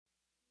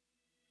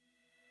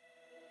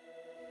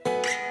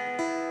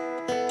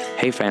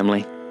Hey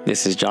family,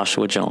 this is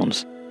Joshua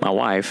Jones. My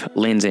wife,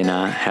 Lindsay, and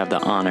I have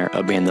the honor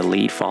of being the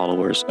lead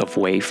followers of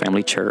Wave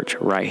Family Church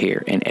right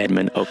here in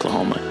Edmond,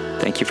 Oklahoma.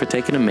 Thank you for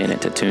taking a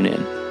minute to tune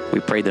in.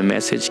 We pray the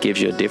message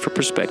gives you a different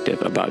perspective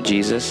about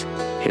Jesus,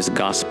 His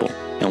gospel,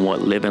 and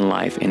what living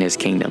life in His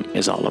kingdom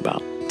is all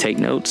about. Take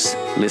notes,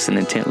 listen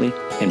intently,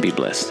 and be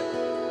blessed.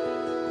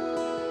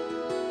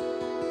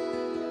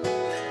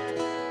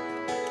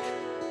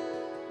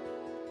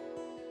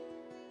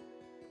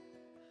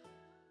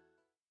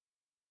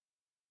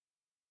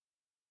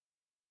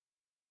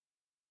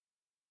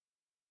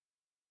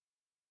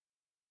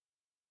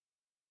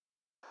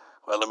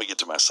 Well, let me get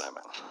to my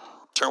assignment.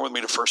 Turn with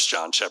me to 1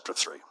 John chapter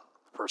 3.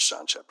 1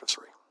 John chapter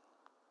 3.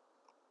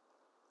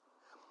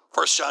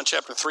 1 John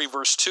chapter 3,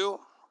 verse 2.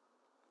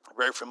 A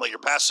very familiar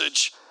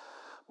passage.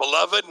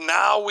 Beloved,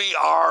 now we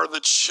are the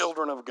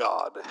children of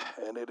God,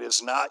 and it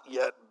has not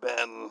yet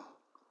been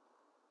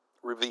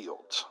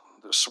revealed.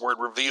 This word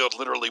revealed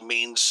literally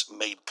means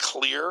made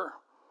clear,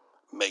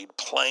 made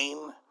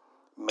plain,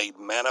 made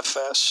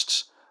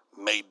manifest,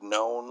 made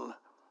known,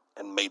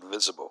 and made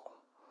visible.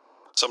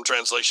 Some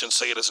translations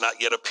say it has not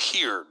yet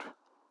appeared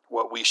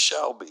what we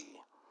shall be.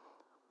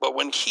 But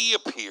when He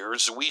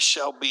appears, we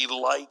shall be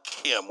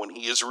like Him. When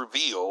He is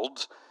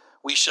revealed,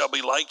 we shall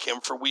be like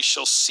Him, for we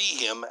shall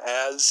see Him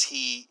as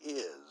He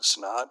is,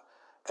 not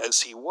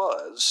as He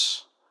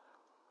was,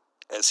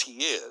 as He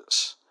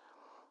is.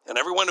 And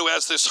everyone who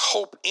has this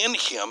hope in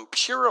Him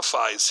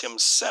purifies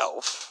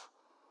himself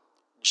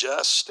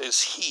just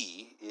as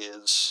He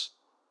is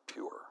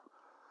pure.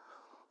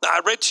 Now,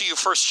 I read to you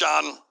 1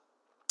 John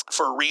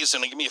for a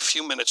reason, and give me a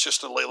few minutes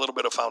just to lay a little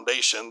bit of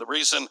foundation. The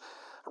reason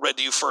I read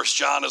to you 1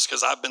 John is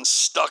because I've been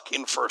stuck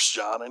in 1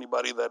 John.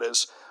 Anybody that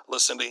has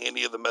listened to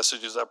any of the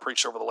messages I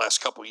preached over the last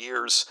couple of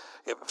years,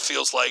 it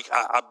feels like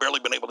I've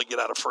barely been able to get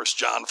out of 1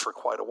 John for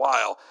quite a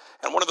while.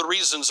 And one of the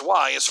reasons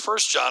why is 1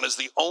 John is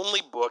the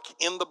only book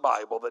in the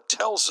Bible that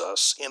tells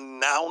us in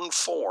noun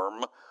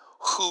form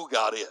who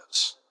God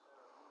is.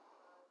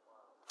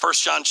 1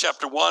 John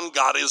chapter 1,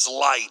 God is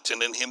light,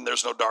 and in Him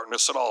there's no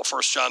darkness at all.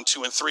 1 John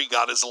 2 and 3,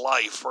 God is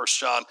life. 1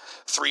 John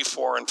 3,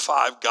 4, and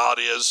 5, God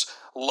is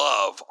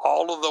love.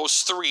 All of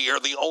those three are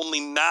the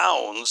only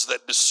nouns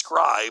that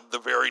describe the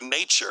very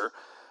nature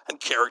and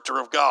character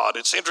of God.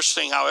 It's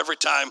interesting how every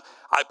time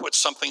I put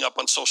something up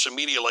on social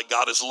media like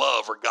God is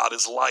love or God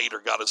is light or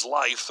God is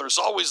life, there's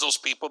always those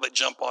people that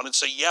jump on and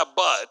say, yeah,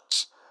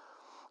 but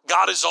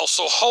God is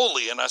also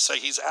holy. And I say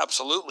He's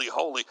absolutely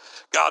holy.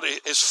 God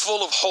is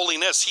full of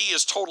holiness. He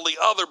is totally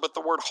other, but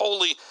the word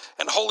holy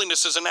and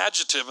holiness is an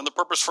adjective. And the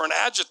purpose for an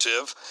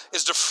adjective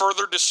is to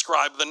further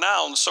describe the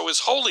noun. So His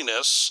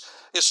holiness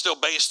is still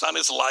based on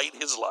His light,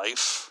 His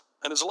life,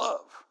 and His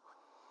love.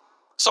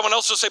 Someone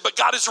else will say, but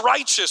God is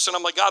righteous. And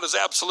I'm like, God is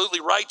absolutely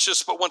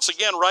righteous. But once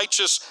again,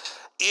 righteous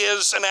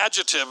is an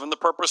adjective, and the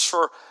purpose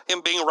for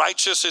Him being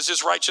righteous is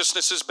His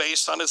righteousness is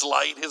based on His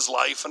light, His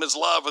life, and His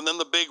love. And then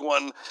the big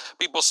one,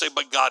 people say,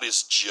 but God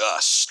is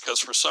just, because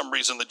for some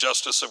reason the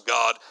justice of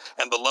God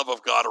and the love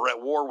of God are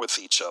at war with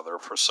each other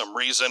for some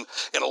reason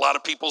in a lot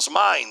of people's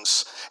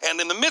minds.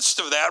 And in the midst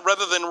of that,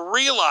 rather than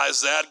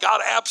realize that,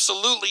 God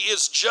absolutely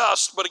is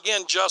just, but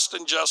again, just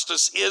and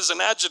justice is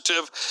an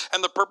adjective,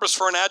 and the purpose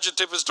for an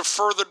adjective is to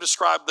further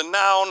describe the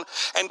noun,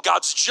 and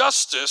God's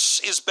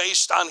justice is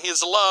based on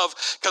His love,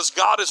 because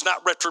God is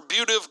not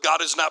retributive,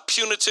 God is not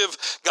punitive,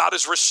 God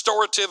is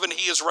restorative, and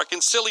He is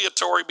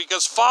reconciliatory,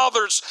 because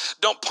fathers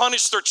don't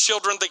punish their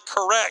children, they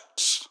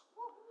correct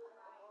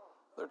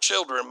their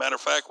children. Matter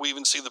of fact, we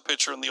even see the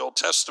picture in the Old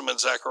Testament,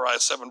 Zechariah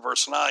 7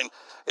 verse 9.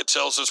 It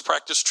tells us,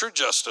 practice true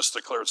justice,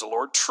 declares the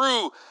Lord,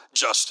 true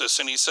justice,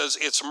 and He says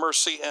it's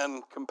mercy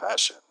and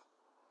compassion.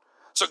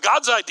 So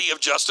God's idea of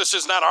justice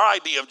is not our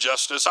idea of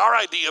justice. Our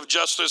idea of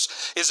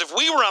justice is if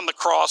we were on the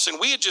cross and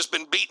we had just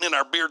been beaten in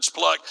our beards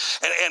plucked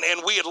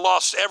and we had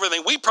lost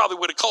everything, we probably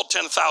would have called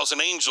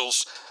 10,000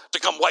 angels to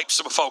come wipe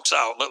some folks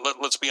out.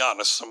 Let's be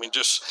honest. I mean,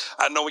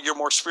 I know you're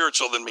more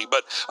spiritual than me,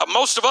 but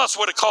most of us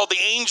would have called the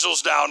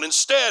angels down.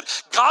 Instead,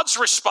 God's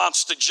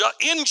response to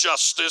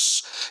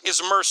injustice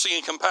is mercy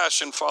and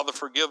compassion. Father,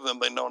 forgive them.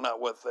 They know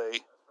not what they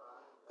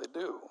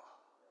do.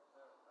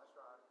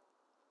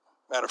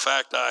 Matter of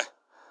fact,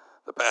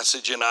 the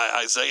passage in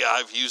Isaiah,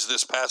 I've used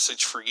this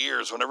passage for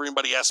years. Whenever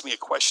anybody asks me a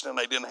question and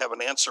I didn't have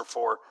an answer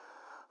for,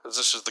 because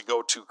this is the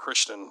go-to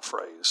Christian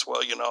phrase.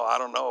 Well, I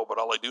don't know, but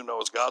all I do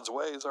know is God's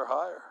ways are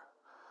higher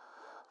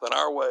than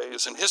our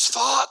ways, and His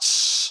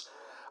thoughts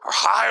are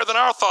higher than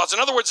our thoughts. In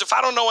other words, if I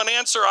don't know an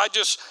answer, I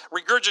just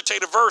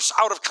regurgitate a verse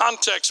out of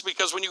context,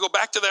 because when you go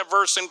back to that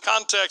verse in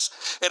context,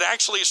 it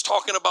actually is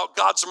talking about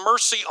God's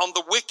mercy on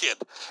the wicked.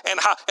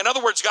 And how, in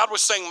other words, God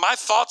was saying, my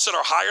thoughts that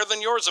are higher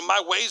than yours and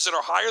my ways that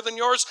are higher than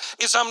yours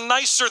is I'm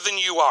nicer than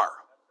you are.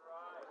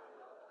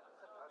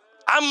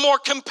 I'm more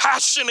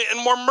compassionate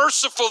and more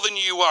merciful than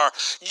you are.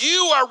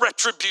 You are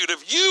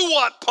retributive. You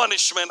want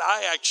punishment.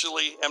 I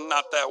actually am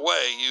not that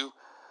way. You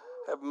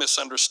have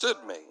misunderstood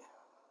me.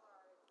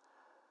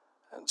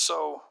 And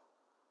so,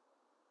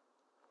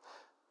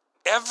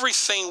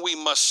 everything we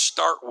must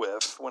start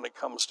with when it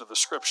comes to the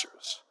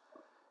Scriptures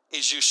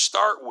is you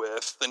start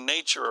with the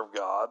nature of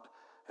God,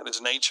 and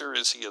his nature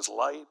is he is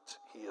light,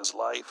 he is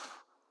life,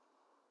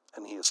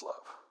 and he is love.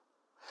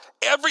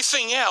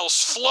 Everything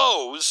else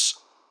flows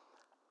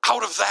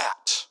out of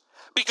that.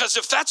 Because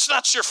if that's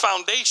not your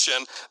foundation,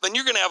 then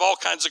you're going to have all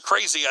kinds of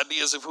crazy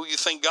ideas of who you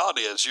think God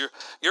is.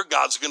 Your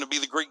God's going to be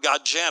the Greek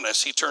god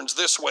Janus. He turns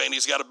this way and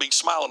he's got a big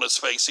smile on his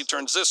face. He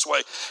turns this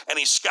way and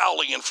he's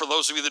scowling. And for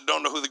those of you that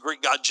don't know who the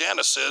Greek god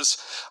Janus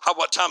is, how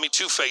about Tommy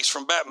Two-Face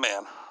from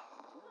Batman?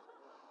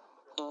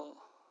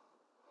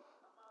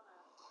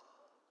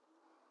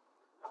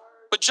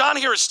 But John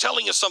here is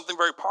telling us something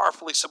very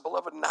powerful. He said,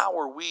 beloved, now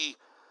are we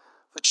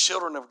the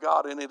children of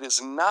God, and it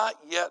has not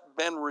yet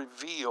been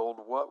revealed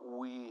what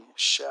we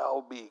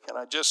shall be. Can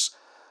I just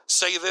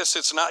say this?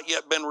 It's not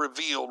yet been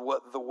revealed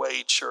what the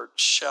way church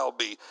shall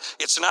be.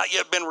 It's not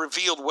yet been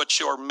revealed what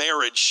your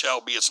marriage shall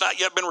be. It's not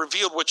yet been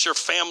revealed what your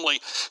family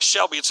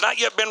shall be. It's not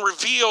yet been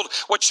revealed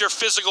what your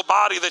physical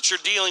body that you're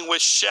dealing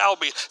with shall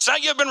be. It's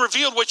not yet been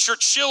revealed what your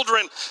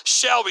children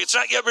shall be. It's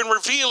not yet been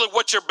revealed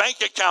what your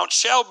bank account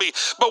shall be.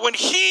 But when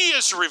he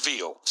is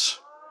revealed,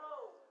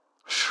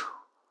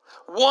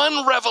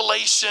 one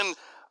revelation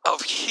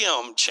of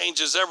him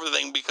changes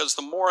everything, because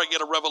the more I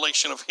get a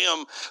revelation of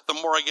him, the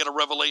more I get a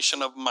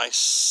revelation of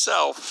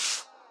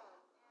myself.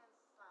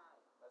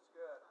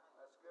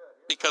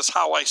 Because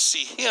how I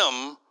see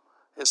him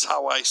is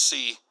how I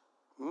see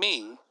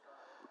me.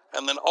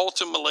 And then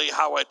ultimately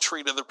how I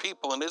treat other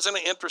people. And isn't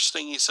it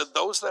interesting? He said,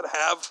 those that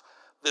have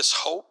this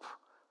hope,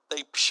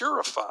 they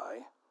purify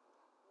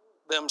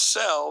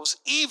themselves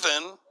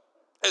even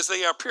as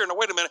they are pure. Now,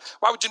 wait a minute.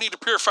 Why would you need to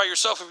purify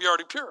yourself if you're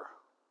already pure?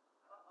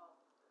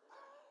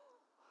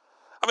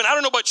 I mean, I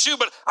don't know about you,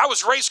 but I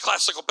was raised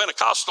classical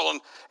Pentecostal,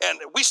 and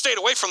we stayed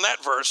away from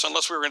that verse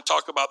unless we were going to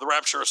talk about the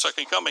rapture or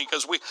second coming,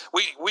 because we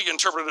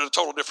interpreted it a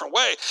total different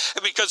way.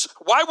 Because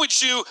why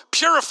would you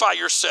purify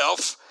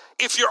yourself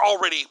if you're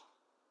already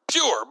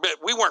pure? But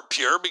we weren't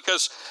pure,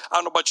 because I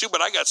don't know about you,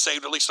 but I got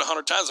saved at least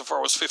 100 times before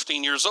I was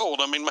 15 years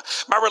old. I mean,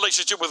 my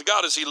relationship with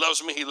God is he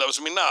loves me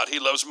not. He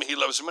loves me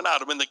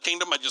not. I'm in the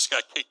kingdom. I just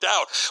got kicked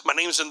out. My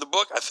name's in the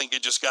book. I think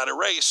it just got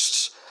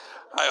erased.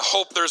 I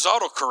hope there's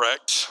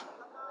autocorrect.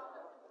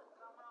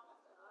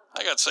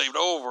 I got saved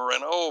over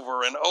and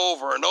over and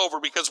over and over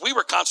because we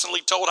were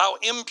constantly told how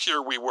impure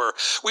we were.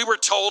 We were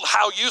told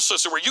how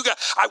useless we were.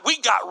 We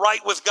got right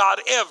with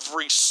God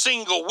every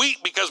single week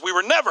because we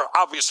were never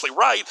obviously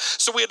right.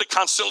 So we had to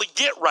constantly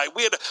get right.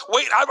 We had to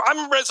wait. I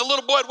remember as a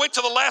little boy, I'd wait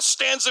till the last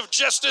stanza of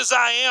Just As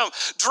I Am,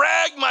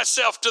 drag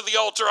myself to the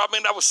altar. I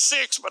mean, I was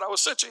 6, but I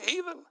was such a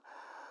heathen.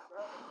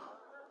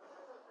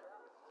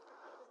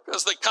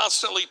 Because they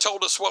constantly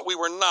told us what we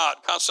were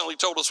not, constantly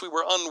told us we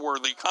were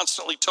unworthy,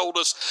 constantly told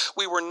us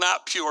we were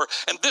not pure.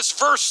 And this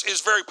verse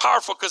is very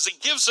powerful because it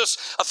gives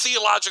us a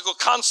theological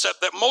concept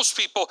that most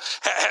people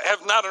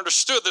have not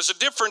understood. There's a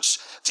difference.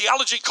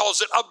 Theology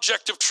calls it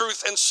objective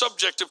truth and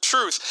subjective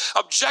truth.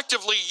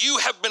 Objectively, you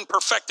have been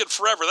perfected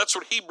forever. That's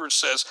what Hebrews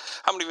says.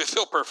 How many of you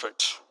feel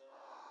perfect?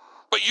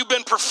 But you've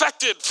been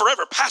perfected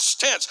forever. Past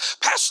tense.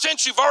 Past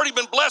tense, you've already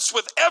been blessed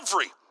with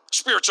every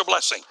spiritual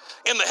blessing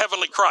in the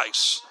heavenly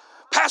Christ.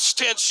 Past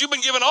tense, you've been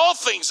given all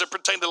things that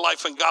pertain to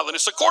life and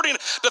godliness. According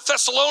to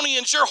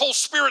Thessalonians, your whole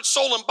spirit,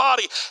 soul, and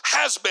body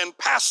has been,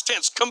 past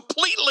tense,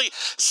 completely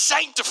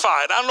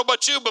sanctified. I don't know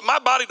about you, but my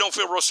body don't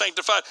feel real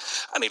sanctified.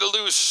 I need to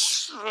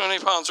lose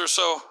 20 pounds or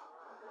so.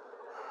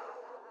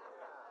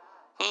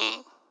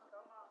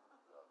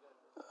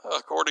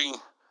 According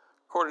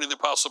to the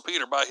Apostle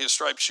Peter, by his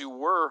stripes you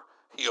were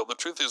healed. The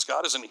truth is,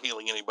 God isn't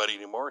healing anybody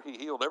anymore. He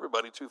healed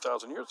everybody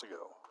 2,000 years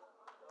ago.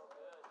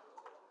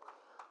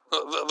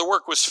 The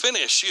work was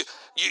finished.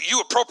 You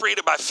appropriate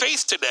it by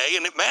faith today,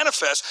 and it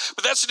manifests.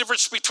 But that's the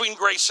difference between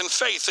grace and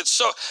faith. It's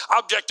so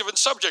objective and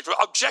subjective.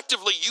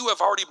 Objectively, you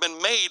have already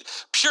been made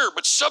pure,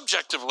 but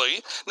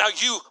subjectively, now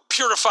you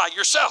purify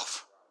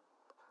yourself.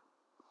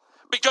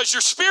 Because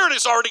your spirit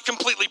is already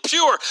completely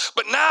pure,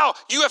 but now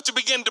you have to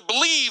begin to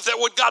believe that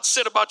what God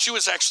said about you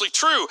is actually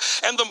true.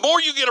 And the more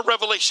you get a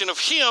revelation of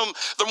him,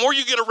 the more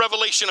you get a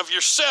revelation of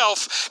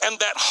yourself, and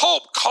that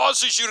hope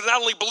causes you to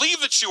not only believe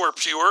that you are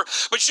pure,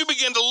 but you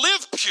begin to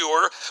live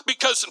pure,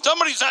 because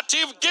somebody's not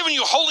giving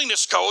you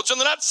holiness codes,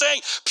 and they're not saying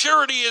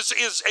purity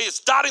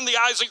is dotting the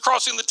I's and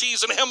crossing the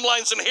T's and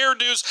hemlines and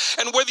hairdos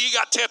and whether you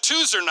got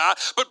tattoos or not,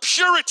 but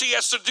purity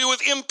has to do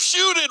with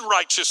imputed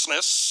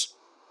righteousness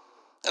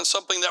and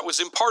something that was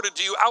imparted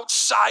to you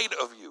outside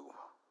of you.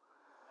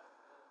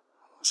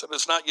 So it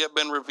has not yet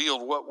been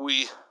revealed what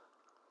we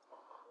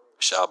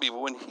shall be.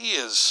 But when he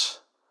is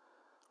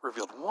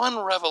revealed, one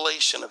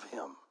revelation of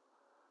him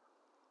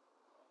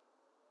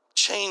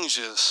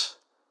changes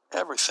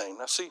everything.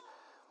 Now see,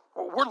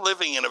 we're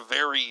living in a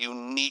very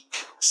unique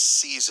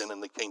season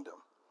in the kingdom.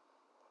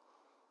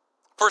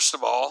 First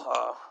of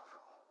all,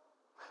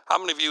 how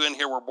many of you in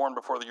here were born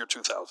before the year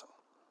 2000?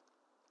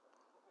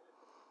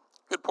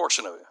 Good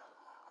portion of you.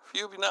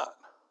 Few of you not.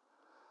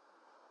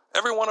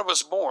 Every one of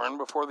us born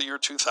before the year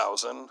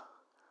 2000,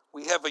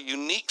 we have a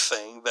unique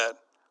thing that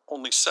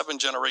only 7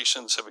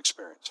 generations have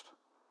experienced.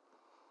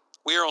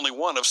 We are only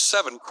one of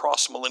 7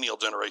 cross-millennial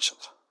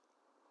generations.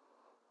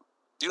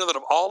 Do you know that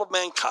of all of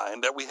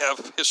mankind that we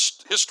have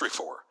history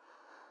for,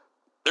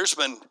 there's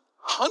been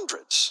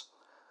hundreds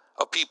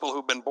of people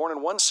who've been born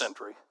in one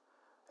century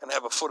and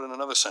have a foot in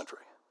another century.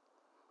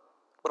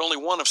 But only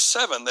one of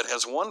 7 that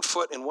has 1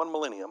 foot in one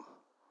millennium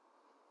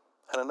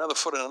and another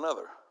foot in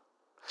another.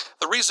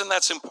 The reason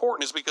that's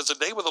important is because a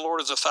day with the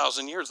Lord is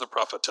 1,000 years, the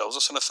prophet tells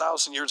us, and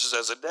 1,000 years is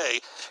as a day.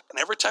 And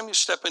every time you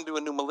step into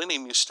a new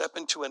millennium, you step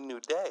into a new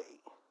day.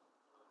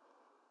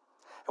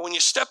 And when you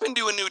step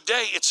into a new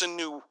day, it's a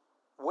new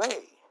way.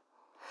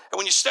 And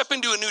when you step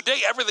into a new day,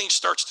 everything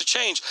starts to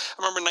change.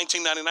 I remember in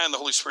 1999, the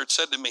Holy Spirit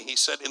said to me, he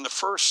said, in the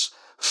first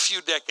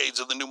few decades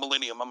of the new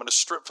millennium, I'm going to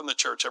strip from the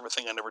church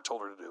everything I never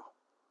told her to do.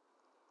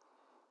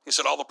 He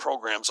said, all the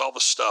programs, all the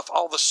stuff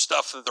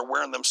that they're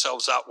wearing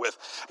themselves out with.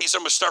 He said,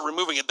 I'm going to start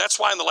removing it. That's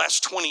why in the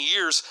last 20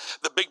 years,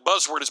 the big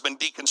buzzword has been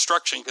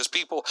deconstruction, because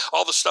people,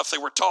 all the stuff they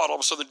were taught, all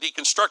of a sudden they're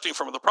deconstructing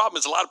from it. The problem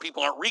is a lot of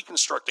people aren't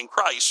reconstructing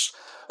Christ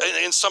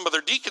in some of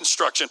their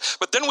deconstruction.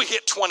 But then we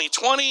hit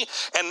 2020,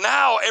 and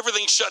now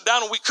everything's shut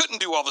down, and we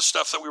couldn't do all the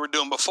stuff that we were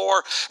doing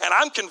before. And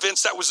I'm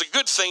convinced that was a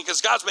good thing,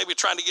 because God's maybe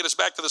trying to get us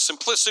back to the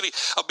simplicity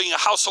of being a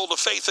household of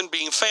faith and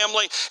being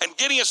family, and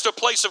getting us to a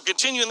place of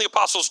continuing the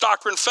apostles'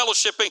 doctrine,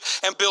 fellowshipping,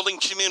 and building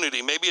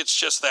community. Maybe it's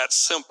just that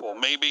simple.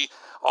 Maybe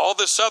all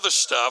this other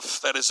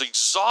stuff that has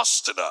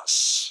exhausted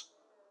us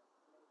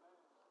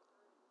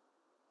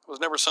was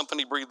never something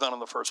he breathed on in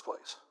the first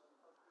place.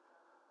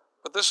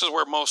 But this is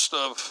where most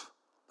of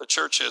the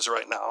church is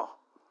right now,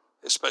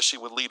 especially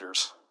with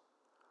leaders.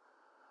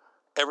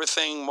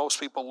 Everything most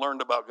people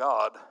learned about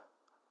God,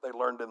 they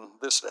learned in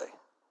this day.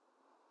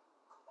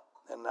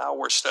 And now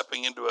we're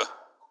stepping into a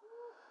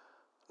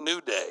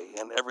new day,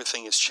 and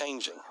everything is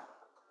changing.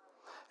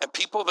 And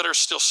people that are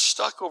still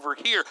stuck over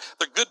here,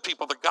 they're good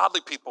people, they're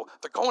godly people,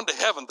 they're going to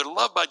heaven, they're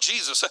loved by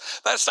Jesus.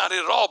 That's not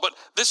it at all, but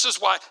this is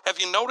why, have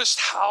you noticed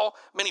how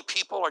many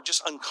people are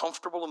just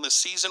uncomfortable in the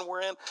season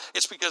we're in?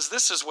 It's because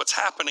this is what's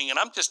happening, and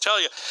I'm just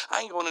telling you,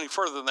 I ain't going any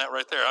further than that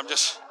right there. I'm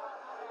just,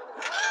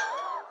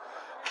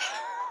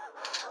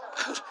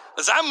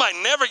 because I might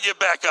never get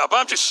back up.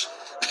 I'm just,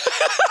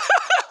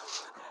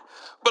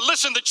 but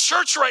listen, the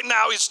church right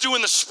now is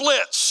doing the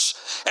splits.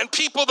 And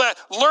people that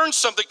learn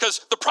something,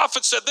 because the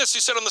prophet said this, he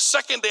said, on the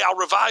second day I'll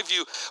revive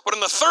you, but on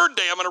the third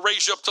day I'm going to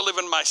raise you up to live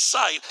in my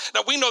sight.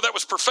 Now we know that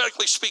was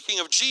prophetically speaking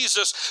of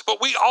Jesus, but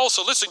we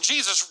also, listen,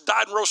 Jesus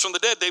died and rose from the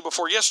dead day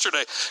before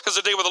yesterday, because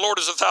the day with the Lord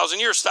is 1,000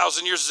 years.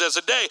 1,000 years is as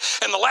a day.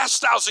 And the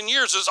last 1,000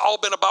 years has all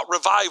been about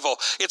revival.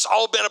 It's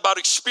all been about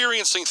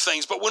experiencing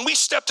things. But when we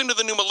stepped into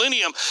the new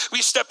millennium,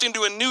 we stepped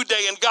into a new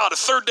day in God, a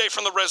third day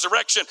from the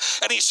resurrection.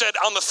 And he said,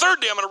 on the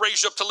third day I'm going to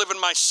raise you up to live in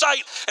my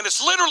sight. And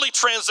it's literally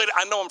translated,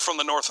 I know I'm from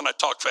the north and I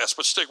talk fast,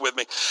 but stick with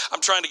me.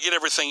 I'm trying to get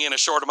everything in a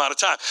short amount of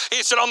time.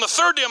 He said, on the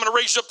third day, I'm going to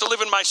raise you up to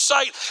live in my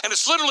sight. And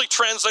it's literally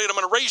translated, I'm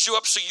going to raise you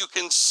up so you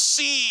can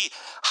see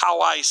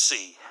how I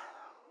see.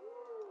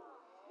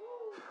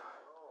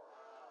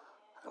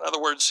 In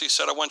other words, he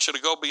said, I want you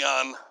to go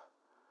beyond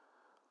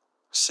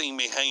seeing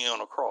me hanging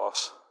on a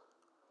cross.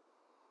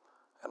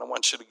 And I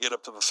want you to get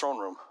up to the throne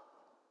room.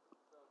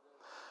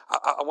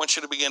 I want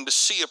you to begin to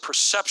see a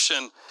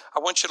perception. I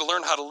want you to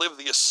learn how to live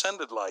the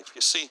ascended life.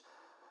 You see,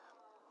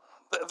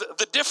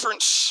 the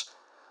difference,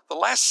 the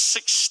last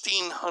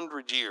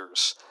 1,600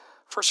 years,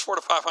 first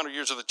 400 to 500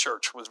 years of the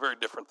church was very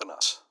different than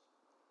us.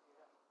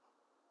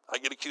 I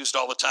get accused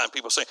all the time.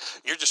 People say,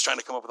 you're just trying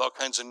to come up with all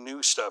kinds of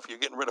new stuff. You're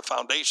getting rid of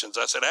foundations.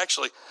 I said,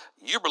 actually,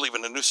 you're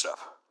believing in new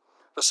stuff.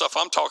 The stuff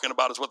I'm talking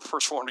about is what the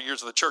first 400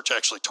 years of the church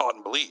actually taught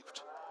and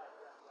believed.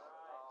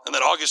 And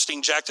then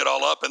Augustine jacked it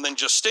all up, and then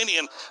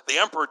Justinian, the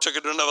emperor, took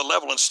it to another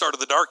level and started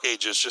the Dark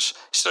Ages. Just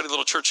study a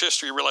little church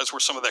history, you realize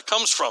where some of that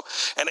comes from.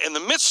 And in the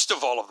midst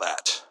of all of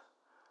that,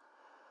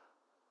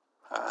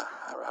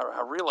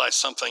 I realized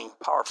something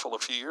powerful a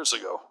few years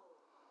ago,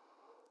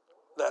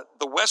 that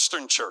the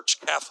Western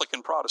church, Catholic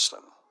and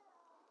Protestant,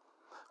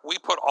 we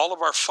put all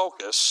of our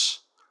focus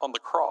on the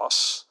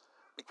cross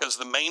because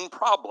the main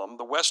problem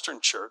the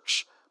Western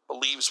church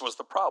believes was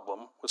the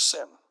problem was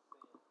sin.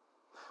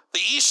 The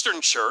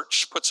Eastern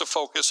church puts a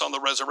focus on the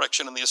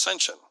resurrection and the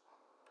ascension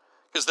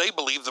because they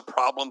believe the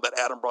problem that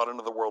Adam brought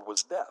into the world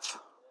was death.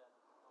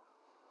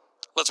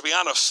 Let's be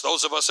honest,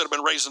 those of us that have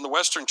been raised in the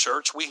Western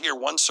church, we hear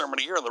one sermon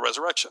a year on the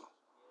resurrection,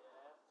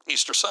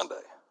 Easter Sunday.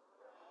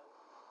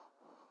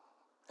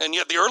 And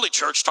yet the early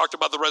church talked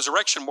about the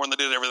resurrection more than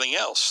they did everything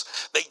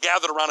else. They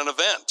gathered around an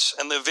event,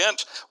 and the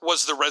event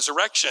was the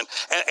resurrection.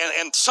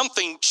 And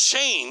something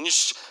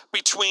changed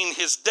between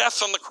his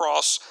death on the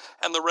cross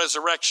and the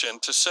resurrection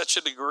to such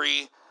a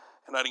degree,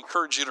 and I'd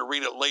encourage you to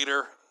read it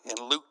later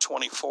in Luke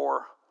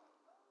 24,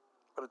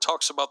 but it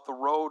talks about the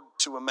road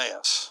to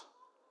Emmaus,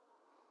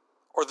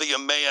 or the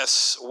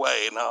Emmaus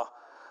way. Now,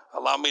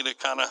 allow me to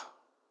kind of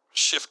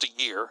shift a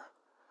gear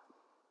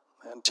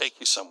and take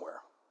you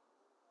somewhere.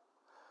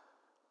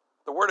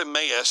 The word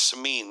Emmaus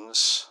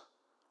means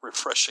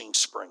refreshing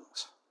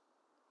springs.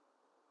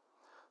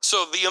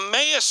 So the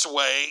Emmaus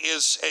way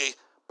is a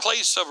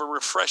place of a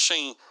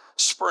refreshing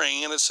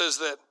spring, and it says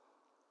that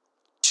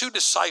Two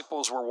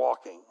disciples were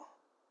walking,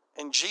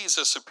 and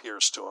Jesus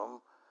appears to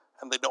them,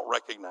 and they don't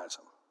recognize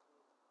him.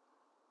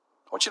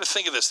 I want you to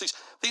think of this.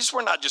 These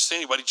were not just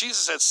anybody.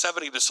 Jesus had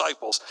 70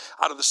 disciples.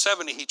 Out of the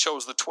 70, he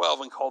chose the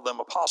 12 and called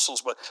them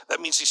apostles, but that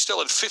means he still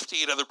had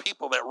 58 other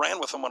people that ran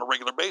with him on a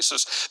regular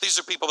basis. These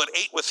are people that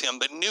ate with him,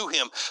 that knew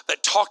him,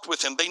 that talked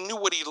with him. They knew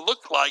what he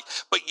looked like,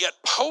 but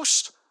yet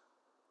post-cross,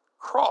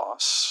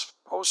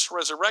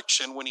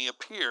 post-resurrection, when he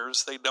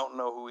appears, they don't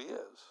know who he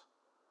is.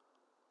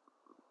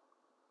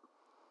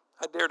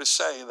 I dare to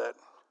say that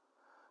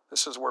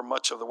this is where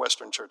much of the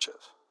Western church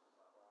is.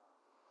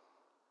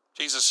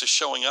 Jesus is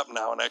showing up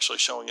now and actually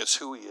showing us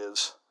who he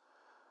is,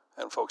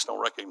 and folks don't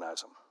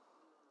recognize him.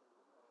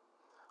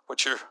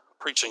 What you're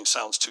preaching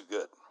sounds too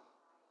good.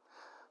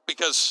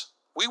 Because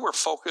we were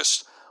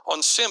focused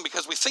on sin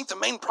because we think the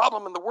main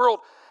problem in the world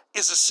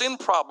is a sin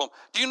problem.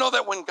 Do you know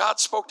that when God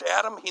spoke to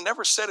Adam, he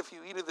never said, if you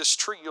eat of this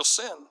tree, you'll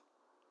sin.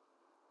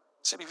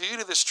 He said, if you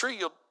eat of this tree,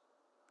 you'll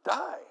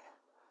die.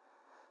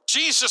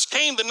 Jesus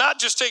came to not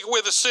just take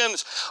away the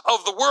sins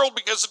of the world,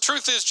 because the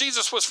truth is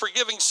Jesus was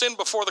forgiving sin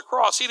before the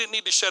cross. He didn't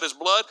need to shed his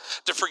blood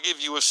to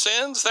forgive you of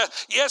sins.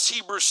 Yes,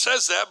 Hebrews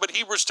says that, but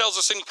Hebrews tells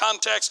us in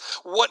context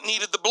what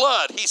needed the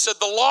blood. He said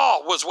the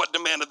law was what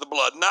demanded the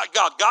blood, not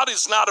God. God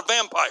is not a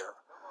vampire.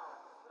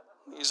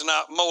 He's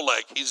not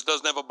Molech. He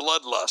doesn't have a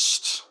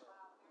bloodlust.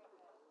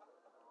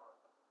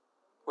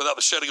 Without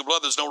the shedding of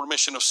blood, there's no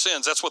remission of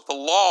sins. That's what the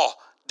law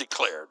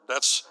declared.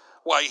 That's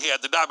why he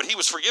had to die. But he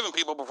was forgiving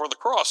people before the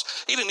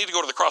cross. He didn't need to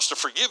go to the cross to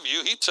forgive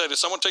you. He said, if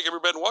someone take every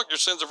bed and walk, your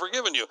sins are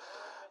forgiven you.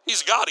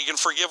 He's God. He can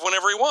forgive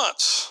whenever he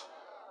wants.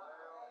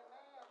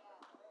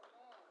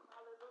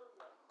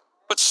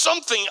 But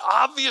something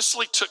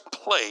obviously took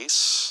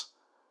place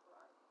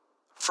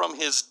from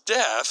his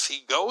death.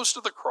 He goes to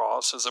the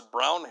cross as a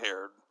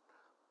brown-haired,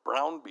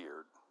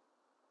 brown-beard,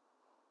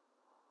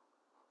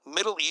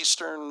 Middle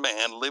Eastern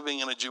man living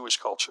in a Jewish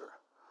culture.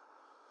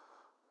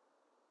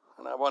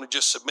 And I want to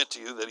just submit to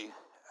you that he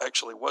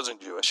actually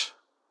wasn't Jewish.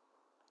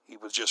 He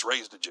was just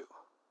raised a Jew.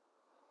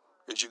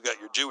 Because you got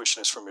your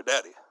Jewishness from your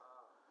daddy.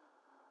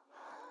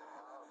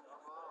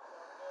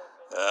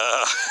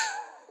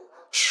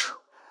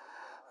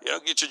 You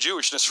don't get your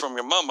Jewishness from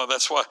your mama.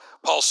 That's why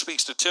Paul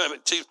speaks to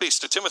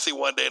Timothy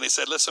one day, and he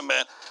said, listen,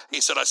 man,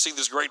 he said, I see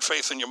this great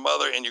faith in your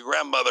mother and your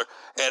grandmother,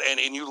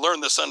 and you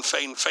learn this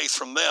unfeigned faith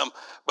from them,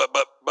 but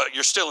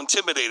you're still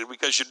intimidated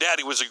because your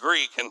daddy was a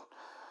Greek, and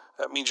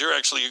that means you're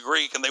actually a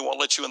Greek, and they won't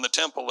let you in the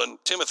temple. And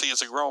Timothy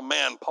is a grown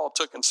man. Paul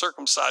took and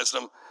circumcised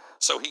him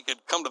so he could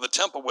come to the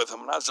temple with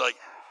him. And I was like,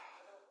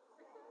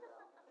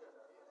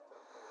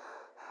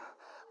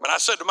 but I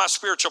said to my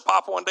spiritual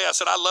papa one day, I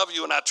said, I love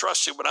you and I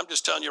trust you, but I'm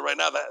just telling you right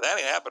now that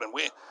ain't happening.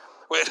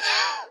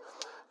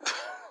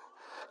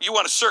 You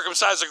want to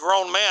circumcise a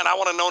grown man, I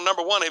want to know,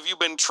 number one, have you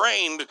been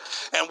trained?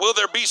 And will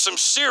there be some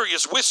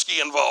serious whiskey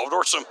involved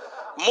or some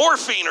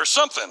morphine or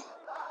something?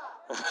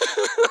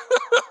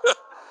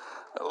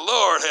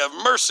 Lord have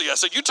mercy. I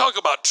said, you talk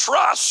about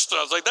trust.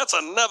 I was like, that's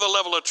another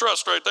level of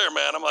trust right there,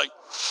 man. I'm like,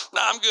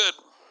 nah, I'm good.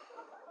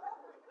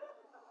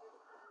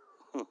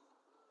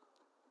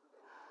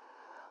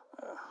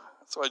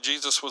 That's why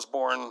Jesus was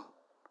born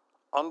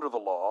under the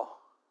law.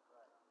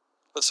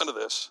 Listen to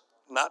this.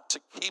 Not to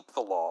keep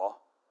the law,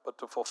 but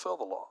to fulfill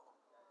the law.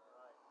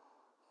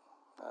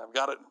 I've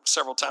got it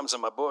several times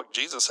in my book.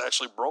 Jesus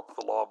actually broke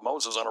the law of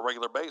Moses on a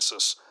regular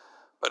basis,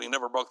 but he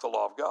never broke the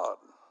law of God.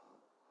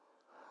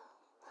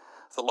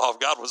 The law of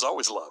God was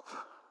always love.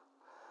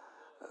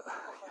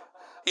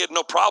 He had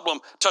no problem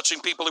touching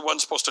people he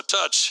wasn't supposed to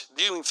touch,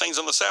 doing things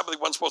on the Sabbath he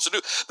wasn't supposed to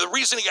do. The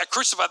reason he got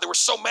crucified, they were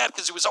so mad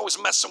because he was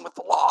always messing with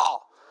the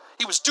law.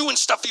 He was doing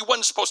stuff he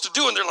wasn't supposed to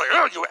do, and they're like,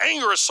 oh, you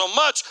anger us so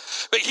much.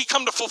 But he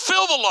come to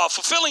fulfill the law.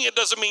 Fulfilling it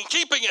doesn't mean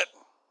keeping it.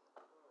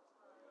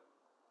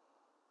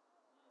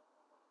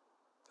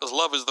 Because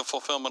love is the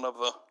fulfillment of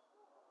the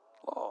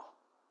law.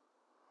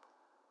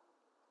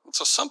 And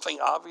so something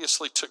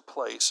obviously took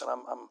place, and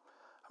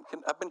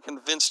I've been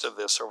convinced of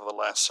this over the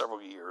last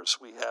several years.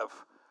 We have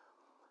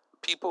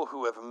people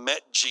who have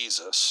met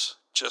Jesus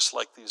just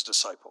like these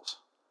disciples.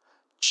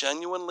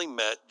 Genuinely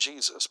met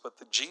Jesus, but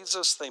the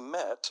Jesus they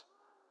met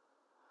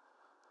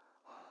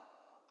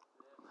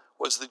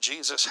was the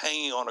Jesus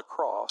hanging on a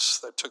cross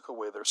that took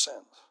away their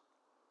sins.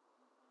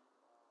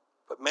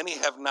 But many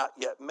have not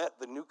yet met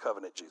the new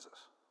covenant Jesus,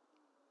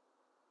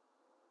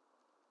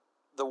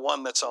 the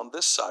one that's on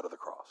this side of the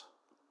cross.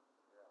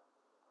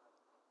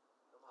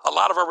 A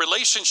lot of our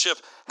relationship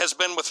has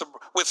been with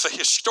the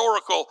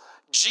historical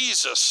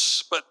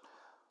Jesus, but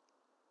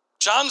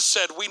John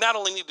said we not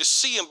only need to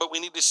see him, but we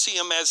need to see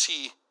him as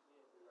he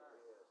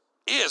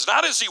is,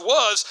 not as he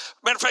was.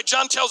 Matter of fact,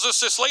 John tells us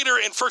this later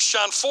in 1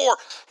 John 4.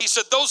 He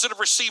said, those that have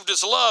received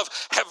his love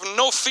have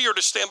no fear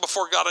to stand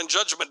before God on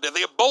judgment day. They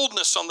have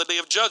boldness on the day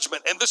of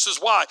judgment. And this is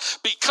why.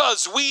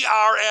 Because we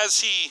are as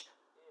he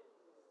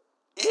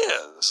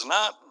is,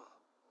 not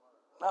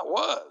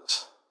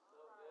was.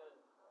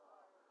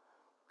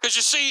 Because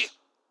you see,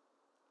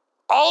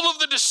 all of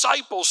the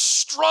disciples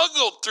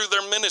struggled through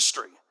their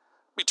ministry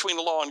between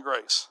law and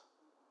grace.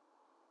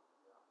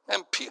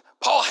 And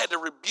Paul had to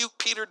rebuke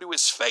Peter to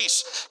his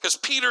face because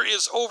Peter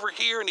is over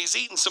here and he's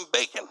eating some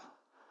bacon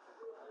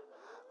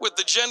with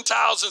the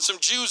Gentiles and some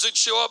Jews that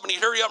show up, and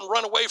he'd hurry up and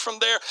run away from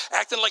there,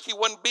 acting like he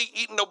wasn't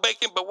eating no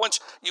bacon. But once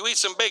you eat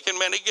some bacon,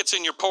 man, it gets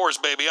in your pores,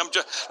 baby.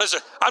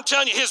 Listen, I'm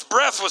telling you, his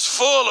breath was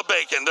full of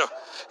bacon.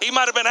 He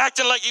might have been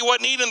acting like he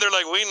wasn't eating. They're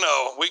like, we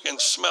know. We can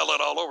smell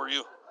it all over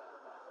you.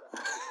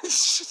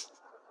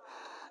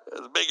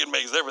 The bacon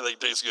makes everything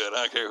taste good. I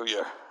don't care who you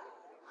are.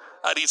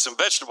 I'd eat some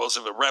vegetables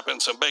if it wrapped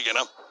in some bacon.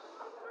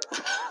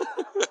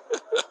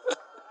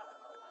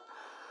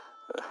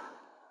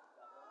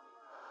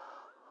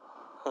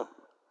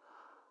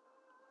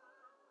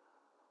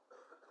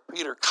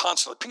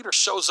 Peter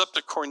shows up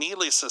to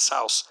Cornelius'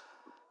 house.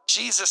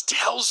 Jesus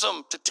tells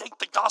him to take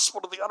the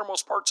gospel to the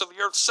uttermost parts of the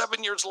earth.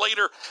 7 years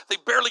later, they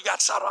barely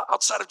got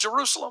outside of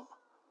Jerusalem.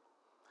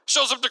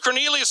 Shows up to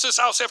Cornelius'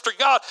 house after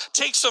God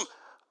takes him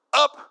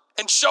up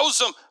and shows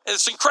him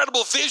this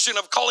incredible vision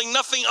of calling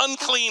nothing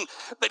unclean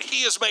that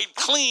he has made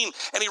clean.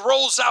 And he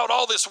rolls out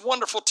all this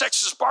wonderful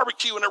Texas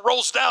barbecue, and it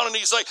rolls down, and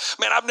he's like,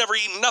 man, I've never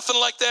eaten nothing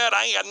like that.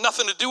 I ain't got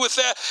nothing to do with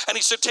that. And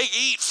he said, take,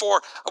 eat,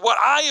 for what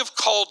I have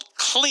called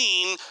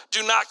clean,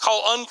 do not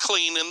call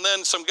unclean. And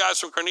then some guys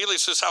from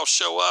Cornelius' house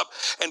show up,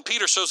 and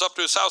Peter shows up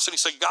to his house, and he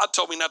said, God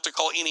told me not to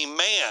call any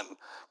man.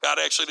 God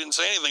actually didn't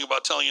say anything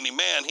about telling any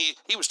man.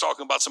 He was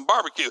talking about some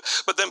barbecue.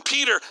 But then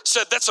Peter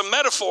said, that's a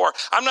metaphor.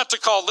 I'm not to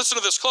call, listen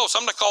to this close,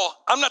 I'm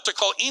not to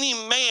call any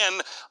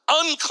man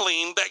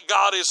unclean that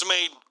God has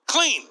made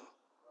clean.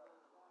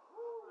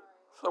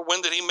 So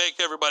when did he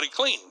make everybody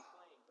clean?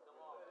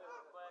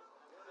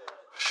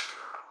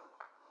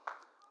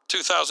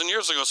 2,000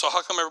 years ago. So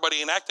how come everybody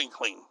ain't acting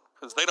clean?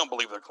 Because they don't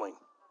believe they're clean.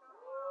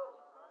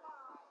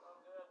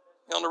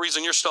 The only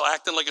reason you're still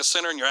acting like a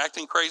sinner and you're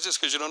acting crazy is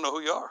because you don't know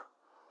who you are.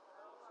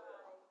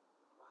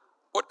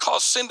 What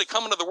caused sin to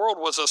come into the world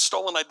was a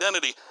stolen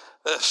identity.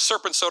 The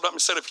serpent showed up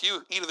and said, if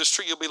you eat of this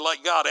tree, you'll be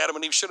like God. Adam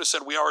and Eve should have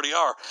said, we already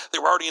are. They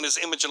were already in his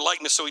image and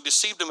likeness, so he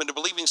deceived them into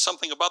believing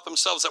something about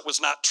themselves that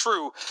was not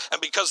true. And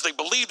because they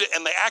believed it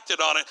and they acted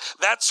on it,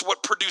 that's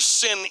what produced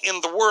sin in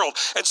the world.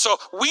 And so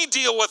we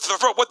deal with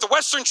what the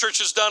Western church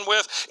has done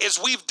with is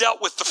we've dealt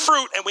with the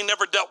fruit and we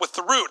never dealt with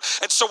the root.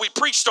 And so we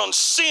preached on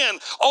sin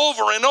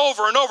over and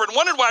over and over and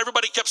wondered why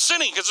everybody kept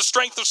sinning, because the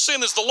strength of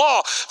sin is the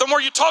law. The more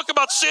you talk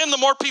about sin, the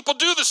more people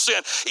do the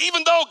sin,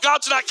 even though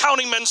God's not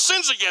counting men's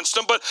sins against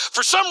them. But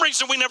for some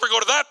reason, we never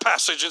go to that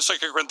passage in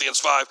 2 Corinthians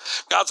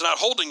 5. God's not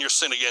holding your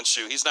sin against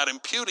you. He's not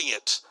imputing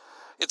it.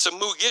 It's a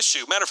moog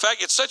issue. Matter of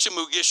fact, it's such a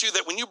moog issue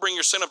that when you bring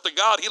your sin up to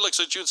God, he looks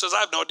at you and says,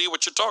 I have no idea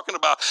what you're talking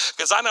about,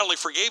 because I not only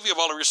forgave you of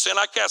all of your sin,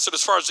 I cast it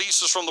as far as the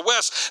east is from the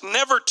west,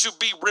 never to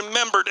be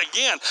remembered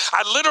again.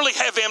 I literally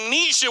have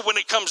amnesia when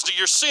it comes to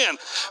your sin.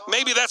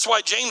 Maybe that's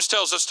why James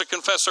tells us to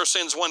confess our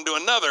sins one to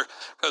another,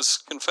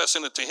 because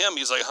confessing it to him,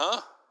 he's like,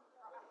 huh?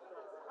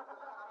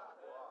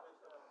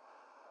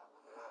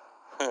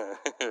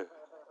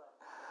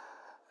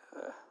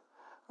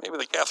 Maybe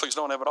the Catholics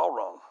don't have it all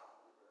wrong.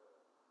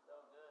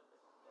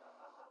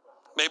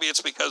 Maybe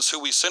it's because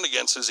who we sin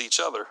against is each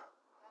other.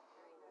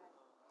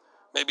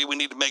 Maybe we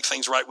need to make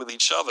things right with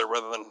each other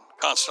rather than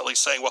constantly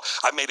saying, well,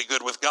 I made it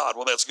good with God.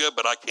 Well, that's good,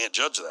 but I can't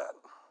judge that.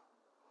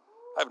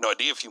 I have no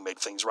idea if you made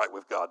things right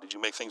with God. Did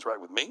you make things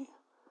right with me? Did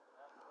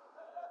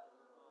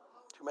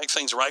you make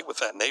things right with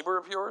that neighbor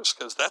of yours?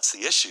 Because that's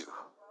the issue.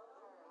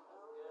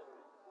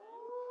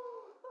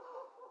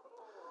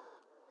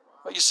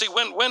 Well, you see,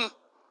 when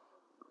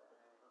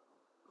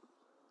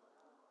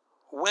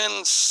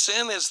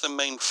sin is the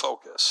main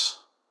focus,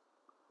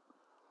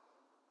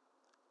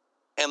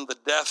 and the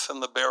death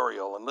and the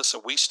burial, and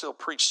listen, we still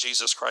preach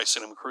Jesus Christ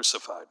and him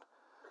crucified,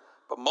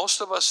 but most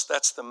of us,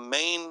 that's the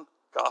main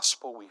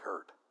gospel we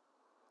heard.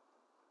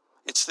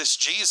 It's this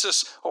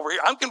Jesus over here.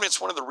 I'm convinced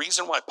one of the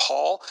reasons why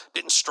Paul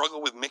didn't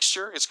struggle with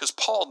mixture is because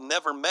Paul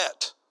never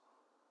met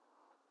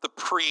the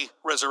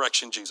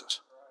pre-resurrection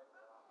Jesus.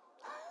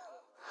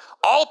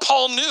 All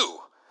Paul knew,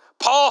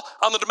 Paul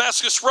on the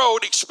Damascus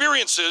Road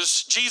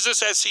experiences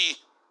Jesus as he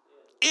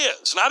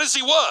is, not as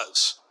he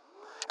was.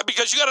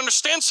 Because you got to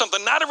understand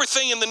something. Not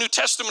everything in the New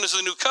Testament is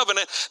the New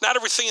Covenant. Not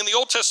everything in the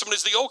Old Testament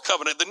is the Old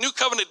Covenant. The New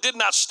Covenant did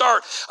not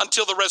start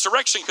until the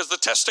resurrection, because the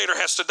testator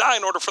has to die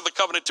in order for the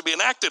covenant to be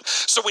enacted.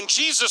 So when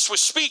Jesus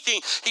was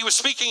speaking, he was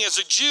speaking as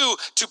a Jew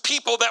to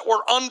people that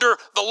were under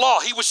the law.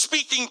 He was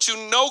speaking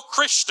to no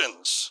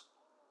Christians,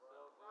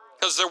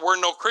 because there were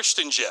no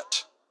Christians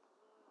yet.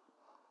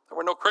 There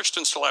were no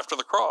Christians till after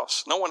the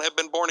cross. No one had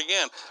been born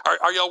again.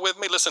 Are y'all with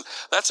me? Listen,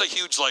 that's a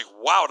huge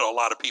wow to a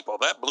lot of people.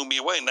 That blew me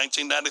away in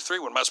 1993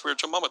 when my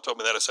spiritual mama told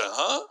me that. I said,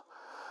 huh?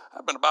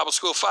 I've been to Bible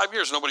school 5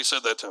 years. Nobody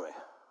said that to me.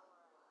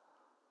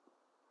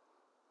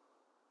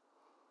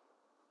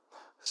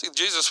 See,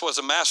 Jesus was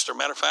a master.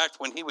 Matter of fact,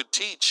 when he would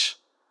teach,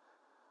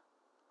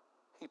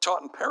 he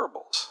taught in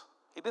parables.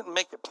 He didn't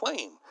make it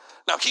plain.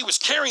 Now, he was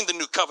carrying the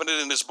new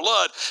covenant in his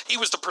blood. He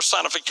was the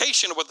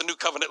personification of what the new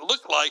covenant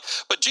looked like.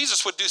 But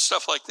Jesus would do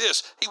stuff like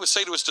this. He would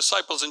say to his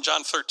disciples in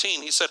John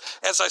 13, he said,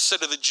 as I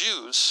said to the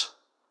Jews,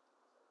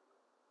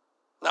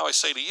 now I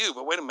say to you.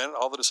 But wait a minute,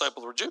 all the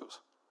disciples were Jews.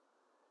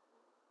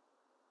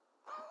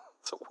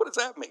 So what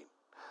does that mean?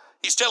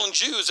 He's telling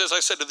Jews, as I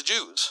said to the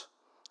Jews.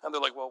 And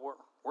they're like, well,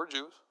 we're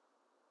Jews.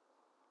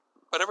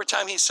 But every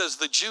time he says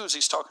the Jews,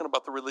 he's talking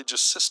about the religious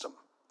system.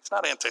 It's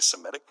not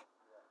anti-Semitic.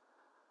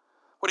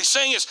 What he's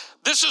saying is,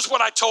 this is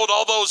what I told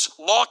all those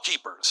law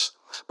keepers.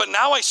 But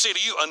now I say to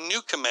you, a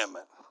new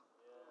commandment.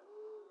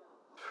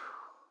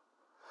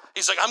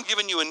 He's like, I'm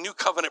giving you a new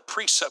covenant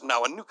precept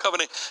now, a new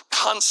covenant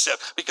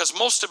concept, because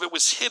most of it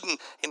was hidden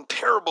in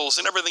parables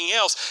and everything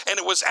else. And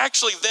it was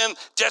actually then,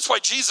 that's why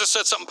Jesus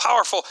said something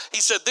powerful. He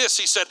said this,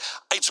 he said,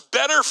 it's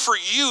better for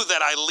you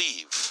that I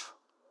leave.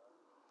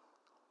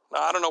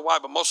 Now, I don't know why,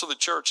 but most of the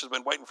church has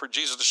been waiting for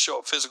Jesus to show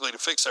up physically to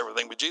fix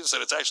everything. But Jesus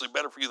said, it's actually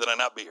better for you that I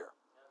not be here.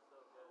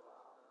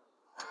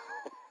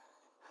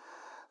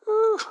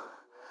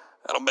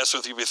 That'll mess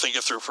with you if you think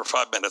it through for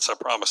 5 minutes, I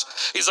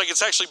promise. He's like,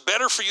 it's actually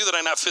better for you that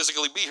I not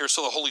physically be here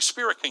so the Holy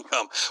Spirit can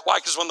come. Why?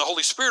 Because when the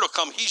Holy Spirit will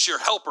come, he's your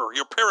helper,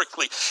 your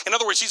paraclete. In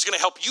other words, he's going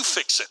to help you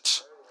fix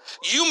it.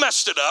 You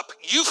messed it up,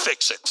 you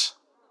fix it.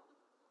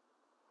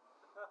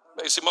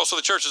 You see, most of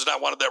the church has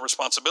not wanted that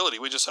responsibility.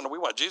 We just said, no, we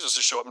want Jesus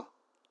to show up and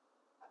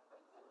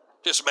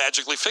just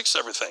magically fix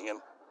everything. And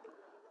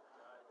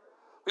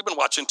we've been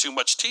watching too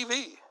much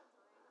TV.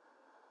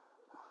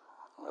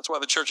 That's why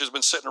the church has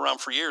been sitting around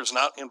for years,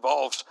 not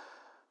involved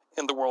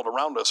in the world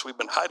around us. We've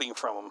been hiding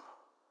from them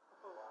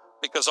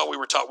because all we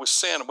were taught was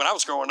sin. When I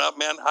was growing up,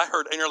 man, I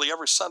heard nearly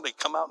every Sunday,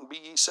 come out and be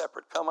ye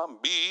separate. Come out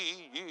and be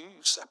ye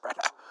separate.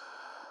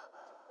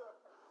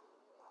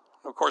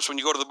 Of course, when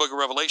you go to the book of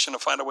Revelation to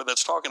find out what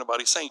that's talking about,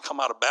 he's saying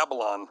come out of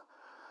Babylon.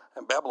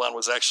 And Babylon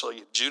was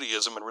actually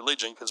Judaism and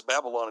religion, because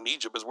Babylon and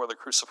Egypt is where they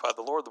crucified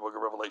the Lord, the book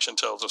of Revelation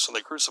tells us, and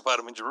they crucified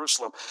him in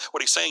Jerusalem.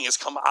 What he's saying is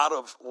come out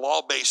of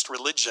law-based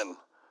religion.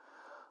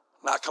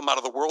 Not come out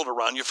of the world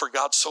around you, for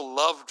God so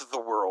loved the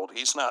world.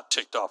 He's not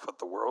ticked off at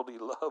the world. He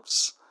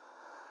loves.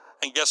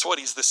 And guess what?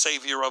 He's the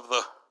Savior of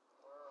the,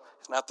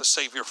 he's not the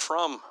Savior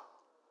from.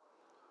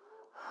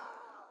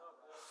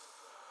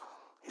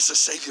 He's the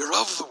Savior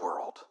of the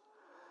world.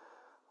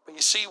 But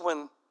you see,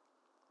 when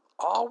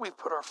all we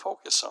put our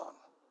focus on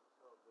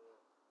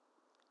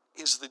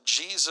is the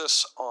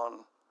Jesus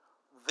on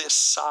this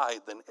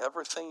side, then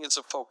everything is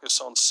a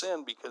focus on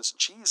sin, because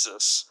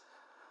Jesus,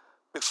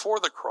 before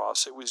the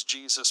cross, it was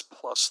Jesus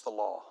plus the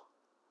law.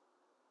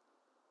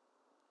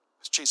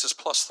 It's Jesus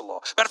plus the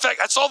law. Matter of fact,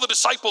 that's all the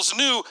disciples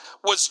knew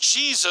was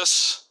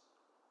Jesus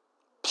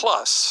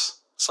plus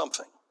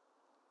something.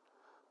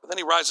 But then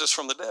he rises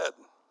from the dead.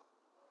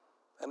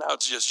 And now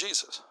it's just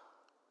Jesus.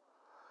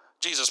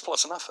 Jesus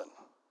plus nothing.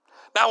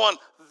 Now on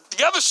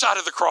the other side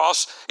of the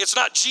cross, it's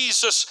not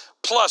Jesus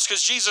plus,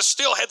 because Jesus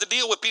still had to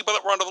deal with people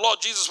that were under the law.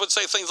 Jesus would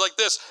say things like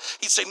this.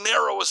 He'd say,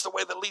 narrow is the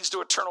way that leads to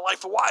eternal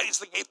life. Wide is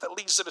the gate that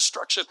leads to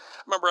destruction.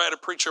 I remember I had a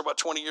preacher about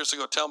 20 years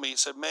ago tell me, he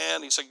said,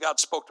 God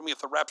spoke to me, if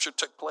the rapture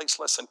took place,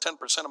 less than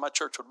 10% of my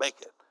church would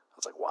make it. I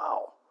was like,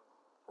 wow,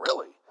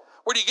 really?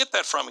 Where do you get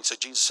that from? He said,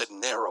 Jesus said,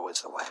 narrow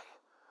is the way.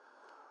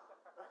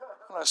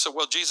 And I said,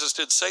 well, Jesus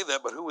did say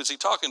that, but who was he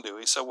talking to?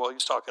 He said, well,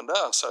 he's talking to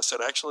us. I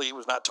said, actually, he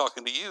was not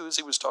talking to yous,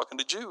 he was talking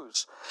to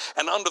Jews.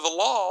 And under the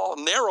law,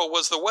 narrow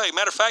was the way.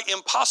 Matter of fact,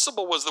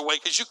 impossible was the way,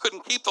 because you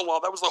couldn't keep the law.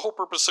 That was the whole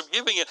purpose of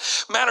giving it.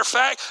 Matter of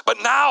fact,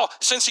 but now,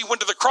 since he went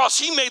to the cross,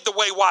 he made the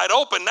way wide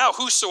open. Now,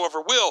 whosoever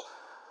will,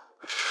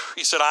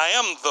 he said, I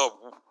am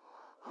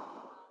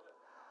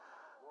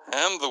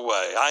the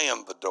way, I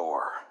am the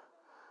door.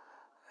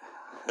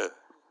 He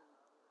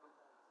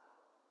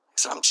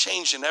said, I'm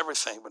changing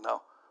everything, but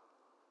now,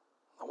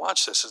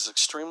 watch this. It's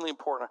extremely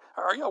important.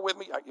 Are y'all with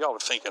me? Y'all are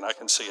thinking. I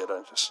can see it.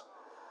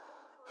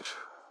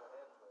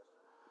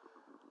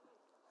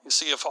 You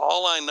see, if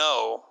all I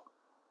know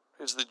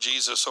is the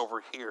Jesus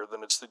over here,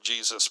 then it's the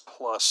Jesus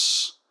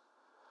plus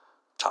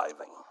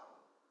tithing.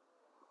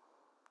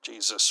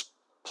 Jesus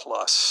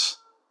plus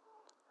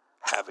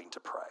having to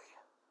pray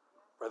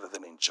rather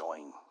than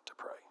enjoying to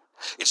pray.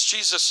 It's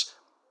Jesus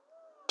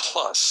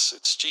plus,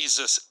 it's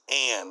Jesus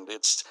and.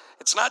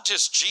 It's not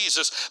just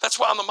Jesus. That's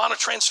why on the Mount of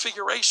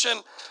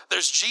Transfiguration,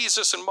 there's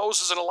Jesus and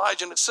Moses and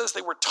Elijah, and it says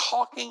they were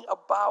talking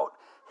about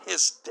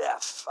his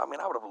death. I mean,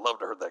 I would have loved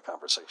to have heard that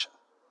conversation.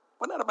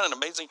 Wouldn't that have been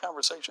an amazing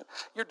conversation?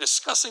 You're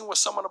discussing with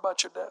someone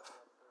about your death.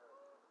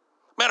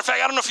 Matter of fact,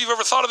 I don't know if you've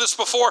ever thought of this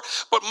before,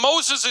 but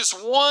Moses'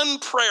 one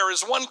prayer,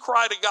 his one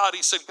cry to God,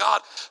 he said,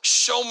 God,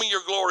 show me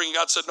your glory. And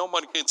God said, no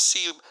one can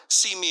see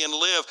me and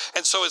live.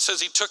 And so it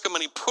says he took him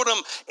and he put him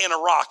in a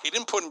rock. He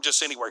didn't put him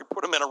just anywhere. He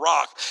put him in a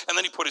rock. And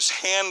then he put his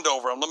hand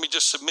over him. Let me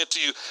just submit to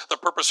you, the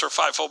purpose for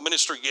fivefold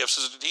ministry gifts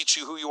is to teach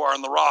you who you are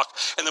in the rock.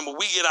 And then when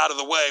we get out of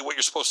the way, what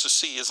you're supposed to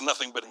see is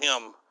nothing but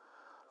him,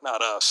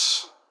 not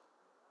us.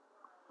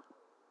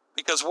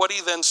 Because what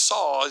he then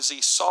saw is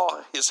he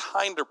saw his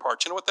hinder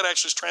part. You know what that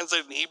actually is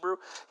translated in Hebrew?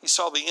 He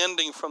saw the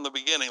ending from the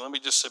beginning. Let me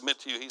just submit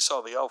to you, he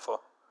saw the Alpha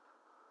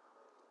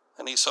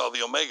and he saw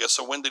the Omega.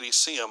 So when did he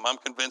see him? I'm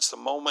convinced the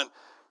moment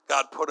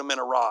God put him in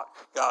a rock,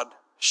 God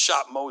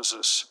shot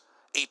Moses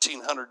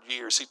 1,800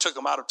 years. He took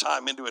him out of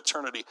time into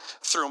eternity,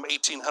 threw him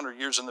 1,800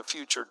 years in the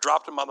future,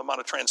 dropped him on the Mount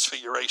of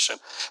Transfiguration,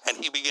 and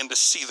he began to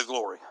see the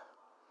glory.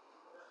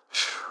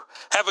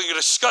 Having a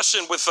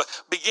discussion with the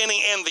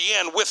beginning and the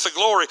end, with the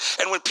glory.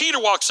 And when Peter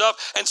walks up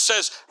and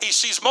says, he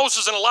sees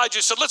Moses and Elijah,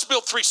 he said, let's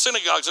build 3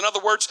 synagogues. In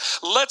other words,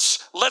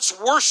 let's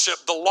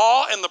worship the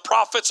law and the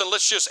prophets, and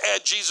let's just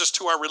add Jesus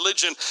to our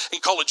religion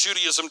and call it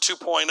Judaism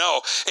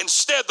 2.0.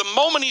 Instead, the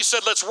moment he said,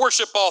 let's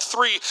worship all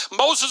 3,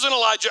 Moses and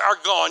Elijah are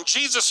gone.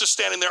 Jesus is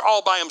standing there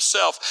all by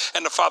himself.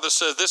 And the Father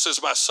says, this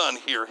is my son,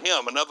 hear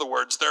him. In other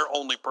words, their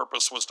only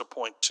purpose was to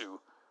point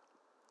to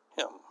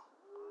him.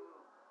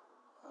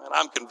 And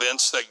I'm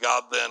convinced that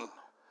God then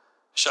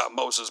shot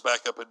Moses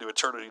back up into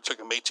eternity, took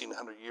him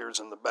 1,800 years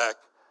in the back,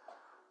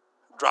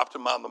 dropped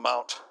him on the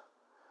mount,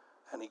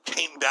 and he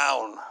came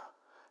down,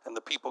 and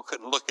the people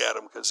couldn't look at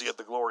him because he had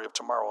the glory of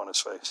tomorrow on his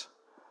face.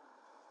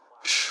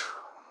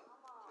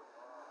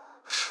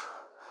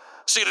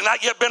 See, it had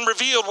not yet been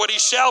revealed what he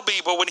shall be,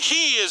 but when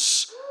he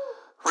is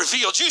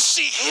revealed, you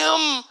see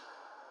him,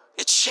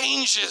 it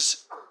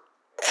changes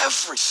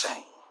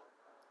everything.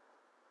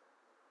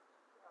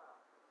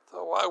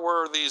 So why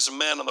were these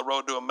men on the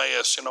road to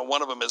Emmaus? You know,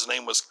 one of them, his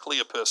name was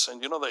Cleopas.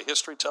 And you know that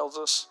history tells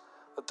us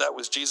that that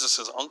was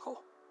Jesus'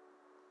 uncle?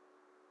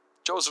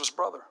 Joseph's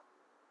brother.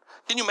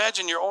 Can you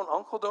imagine your own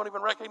uncle don't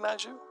even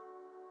recognize you?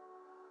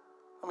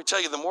 Let me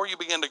tell you, the more you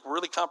begin to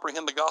really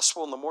comprehend the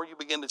gospel and the more you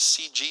begin to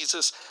see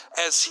Jesus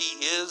as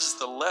he is,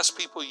 the less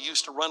people you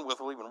used to run with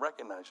will even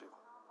recognize you.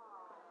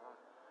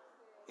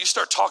 You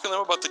start talking to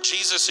them about the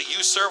Jesus that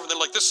you serve, and they're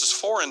like, this is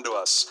foreign to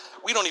us.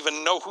 We don't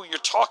even know who you're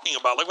talking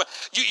about. Like,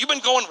 you've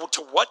been going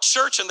to what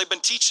church, and they've been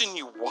teaching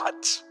you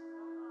what?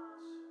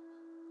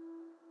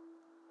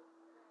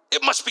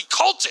 It must be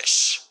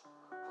cultish.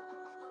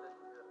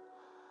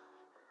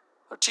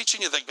 They're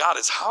teaching you that God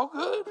is how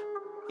good?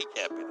 He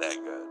can't be that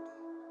good.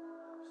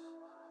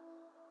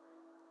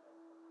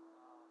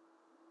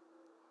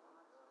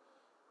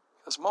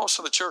 Because most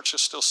of the church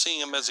is still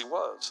seeing him as he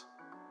was,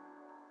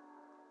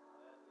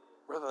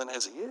 rather than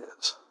as he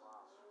is.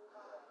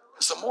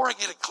 Because the more I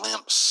get a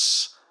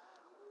glimpse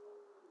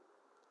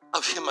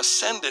of him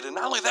ascended, and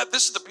not only that,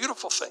 this is the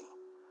beautiful thing.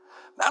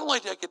 Not only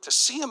do I get to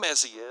see him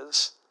as he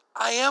is,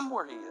 I am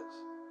where he is.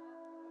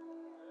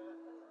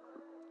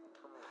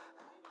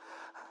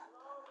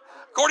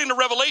 According to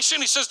Revelation,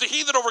 he says, to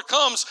he that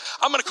overcomes,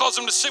 I'm going to cause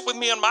him to sit with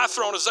me on my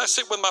throne as I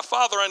sit with my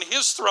Father on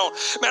his throne.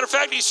 Matter of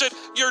fact, he said,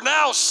 you're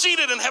now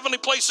seated in heavenly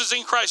places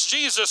in Christ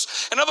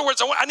Jesus. In other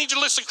words, I need you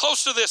to listen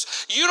close to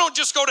this. You don't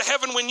just go to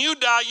heaven when you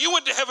die. You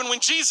went to heaven when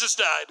Jesus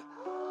died.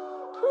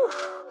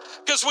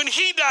 Because when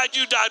he died,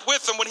 you died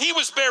with him. When he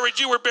was buried,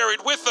 you were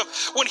buried with him.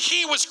 When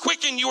he was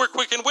quickened, you were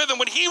quickened with him.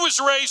 When he was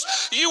raised,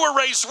 you were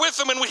raised with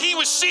him. And when he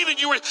was seated,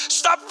 you were...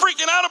 Stop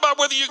freaking out about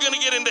whether you're going to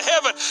get into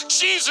heaven.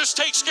 Jesus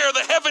takes care of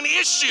the heaven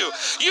issue.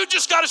 You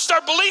just got to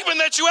start believing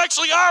that you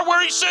actually are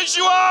where he says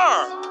you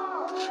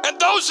are. And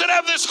those that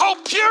have this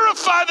hope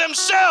purify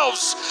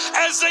themselves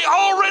as they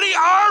already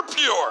are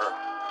pure.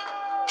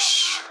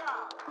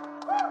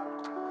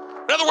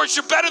 In other words,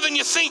 you're better than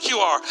you think you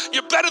are.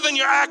 You're better than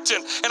you're acting.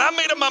 And I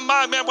made up my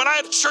mind, man, when I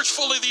had a church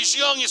full of these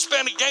young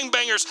Hispanic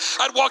gangbangers,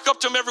 I'd walk up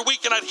to them every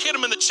week and I'd hit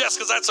them in the chest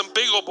because I had some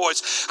big old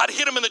boys. I'd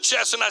hit them in the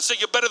chest and I'd say,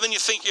 you're better than you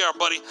think you are,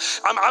 buddy.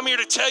 I'm here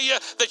to tell you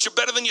that you're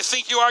better than you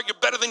think you are. You're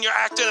better than you're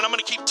acting. And I'm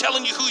going to keep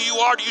telling you who you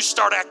are till you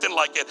start acting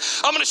like it.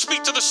 I'm going to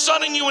speak to the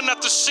sun in you and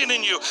not the sin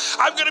in you.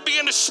 I'm going to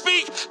begin to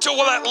speak to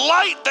that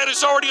light that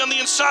is already on the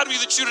inside of you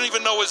that you didn't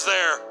even know is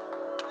there.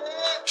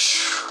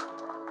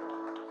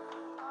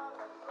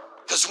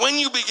 Because when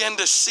you begin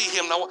to see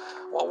him, now,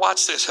 well,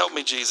 watch this. Help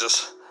me,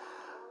 Jesus.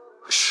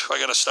 I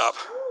got to stop.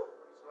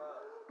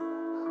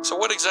 So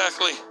what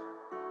exactly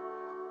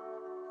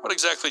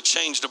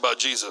changed about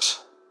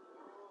Jesus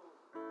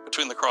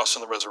between the cross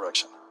and the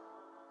resurrection?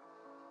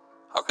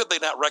 How could they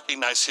not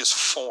recognize his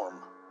form?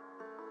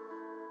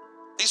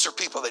 These are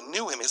people that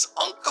knew him, his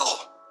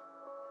uncle.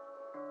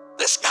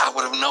 This guy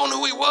would have known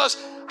who he was.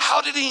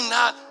 How did he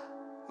not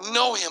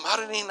know him? How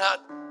did he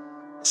not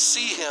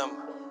see him?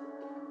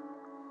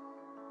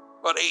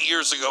 About 8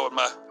 years ago at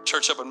my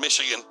church up in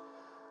Michigan,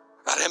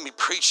 God had me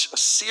preach a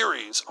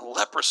series on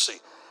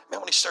leprosy. Man,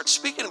 when he started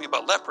speaking to me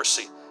about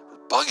leprosy, it was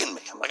bugging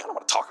me. I'm like, I don't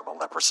want to talk about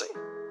leprosy.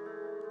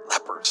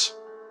 Lepers.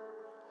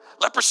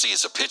 Leprosy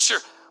is a picture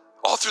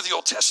all through the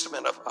Old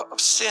Testament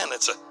of sin.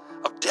 It's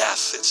of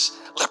death.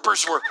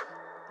 Lepers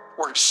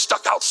were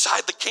stuck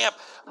outside the camp.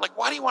 I'm like,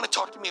 why do you want to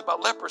talk to me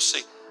about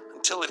leprosy?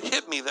 Until it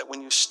hit me that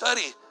when you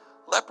study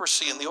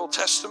leprosy in the Old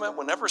Testament,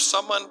 whenever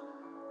someone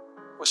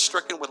was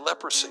stricken with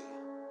leprosy,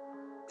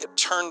 it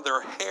turned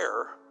their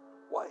hair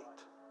white.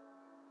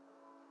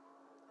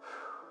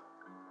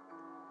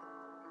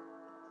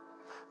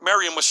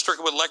 Miriam was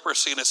stricken with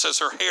leprosy, and it says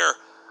her hair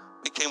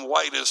became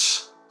white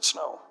as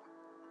snow.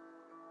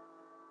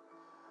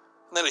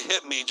 And then it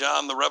hit me,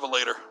 John the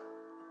Revelator.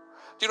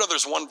 Do you know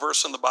there's one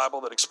verse in the Bible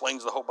that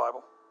explains the whole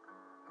Bible?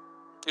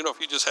 Do you know if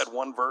you just had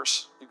one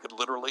verse, you could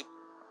literally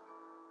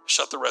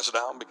shut the rest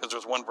down because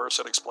there's one verse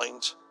that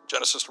explains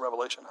Genesis to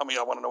Revelation? How many of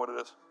y'all want to know what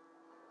it is?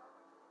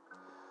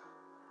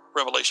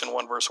 Revelation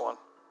 1 verse 1.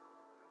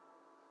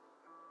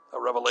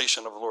 A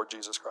revelation of the Lord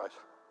Jesus Christ.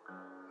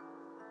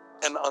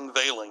 An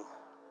unveiling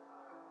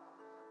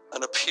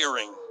an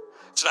appearing.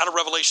 It's not a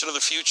revelation of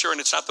the future, and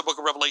it's not the book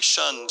of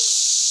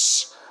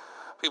Revelations.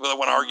 People that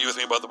want to argue with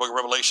me about the book of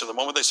Revelation, the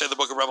moment they say the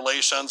book of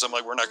Revelations, I'm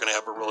like, we're not going to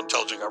have a real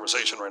intelligent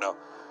conversation right now.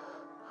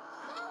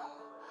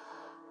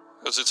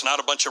 Because it's not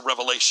a bunch of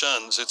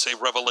revelations, it's a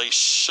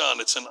revelation,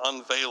 it's an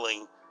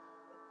unveiling,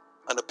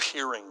 an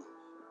appearing,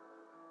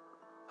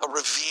 a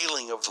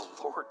revealing of the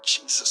Lord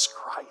Jesus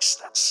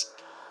Christ.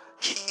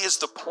 He is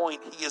the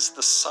point, he is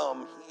the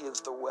sum, he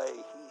is the way.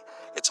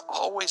 It's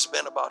always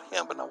been about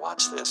him. But now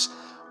watch this.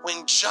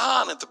 When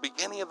John at the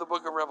beginning of the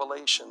book of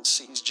Revelation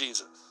sees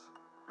Jesus,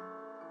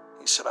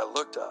 he said, I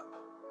looked up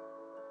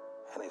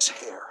and his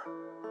hair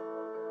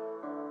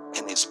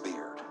and his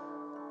beard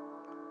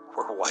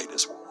were white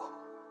as wool.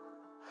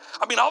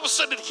 I mean, all of a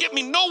sudden it hit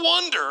me. No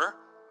wonder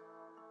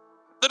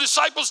the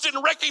disciples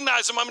didn't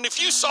recognize him. I mean, if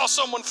you saw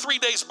someone 3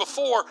 days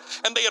before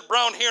and they had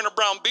brown hair and a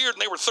brown beard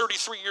and they were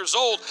 33 years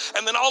old,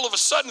 and then all of a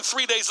sudden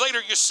 3 days later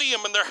you see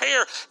them and their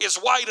hair is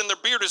white and their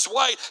beard is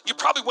white, you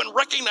probably wouldn't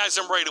recognize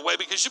them right away,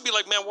 because you'd be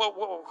like, man,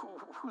 whoa,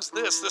 who's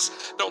this?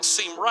 This don't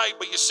seem right.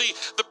 But you see,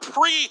 the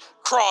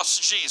pre-cross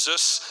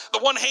Jesus, the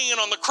one hanging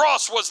on the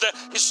cross, was that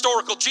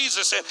historical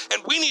Jesus,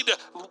 and we need to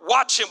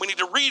watch him, we need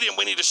to read him,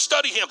 we need to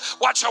study him,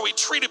 watch how he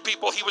treated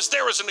people. He was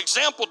there as an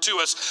example to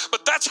us,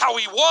 but that's how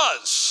he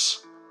was.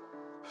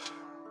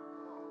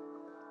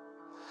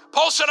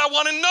 Paul said, I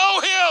want to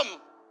know him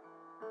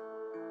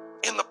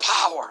in the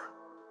power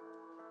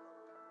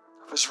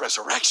of his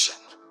resurrection.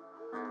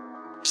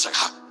 He's like,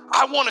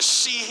 I want to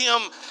see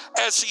him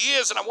as he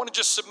is. And I want to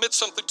just submit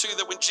something to you,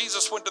 that when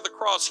Jesus went to the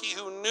cross, he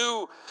who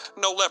knew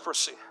no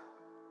leprosy,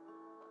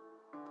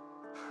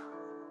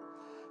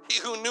 he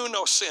who knew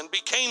no sin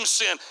became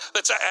sin.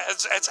 That's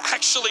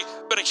actually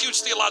been a huge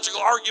theological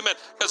argument,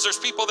 because there's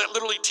people that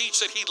literally teach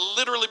that he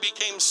literally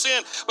became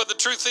sin. But the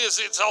truth is,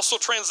 it's also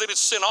translated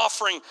sin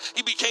offering.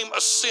 He became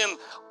a sin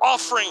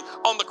offering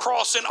on the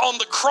cross. And on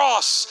the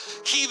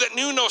cross, he that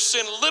knew no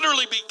sin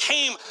literally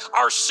became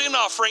our sin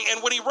offering.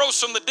 And when he rose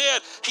from the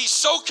dead, he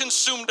so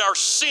consumed our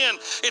sin,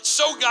 it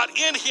so got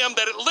in him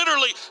that it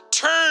literally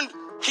turned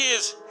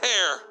his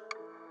hair.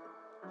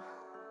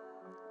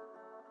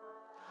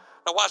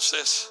 Now watch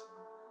this.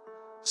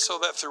 So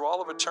that through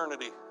all of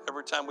eternity,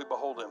 every time we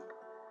behold him,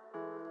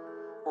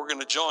 we're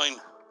going to join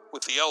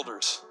with the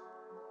elders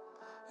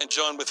and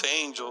join with the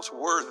angels.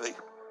 Worthy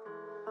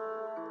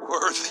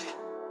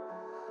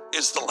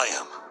is the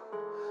Lamb.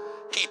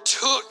 He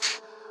took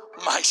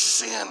my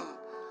sin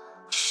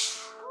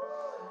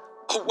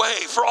away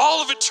for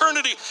all of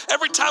eternity.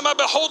 Every time I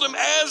behold him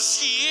as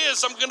he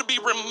is, I'm going to be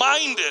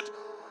reminded,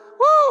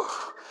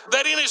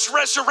 that in his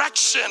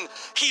resurrection,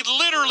 he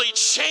literally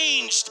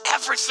changed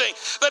everything.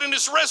 That in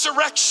his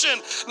resurrection,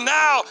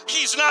 now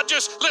he's not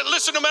just,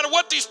 listen, no matter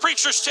what these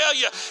preachers tell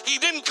you, he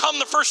didn't come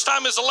the first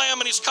time as a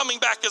lamb and he's coming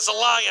back as a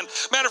lion.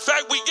 Matter of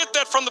fact, we get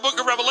that from the book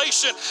of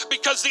Revelation,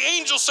 because the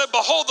angel said,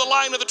 behold the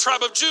Lion of the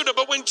tribe of Judah.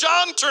 But when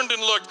John turned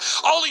and looked,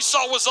 all he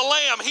saw was a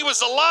lamb. He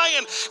was a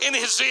lion in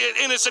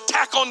his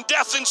attack on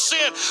death and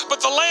sin. But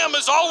the lamb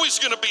is always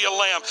going to be a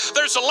lamb.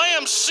 There's a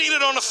lamb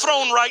seated on a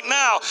throne right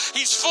now.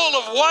 He's full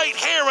of white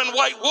hair and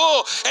white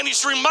wool, and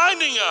he's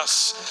reminding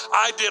us,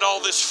 I did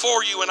all this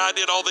for you and I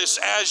did all this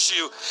as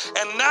you,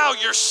 and now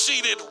you're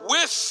seated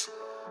with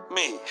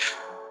me.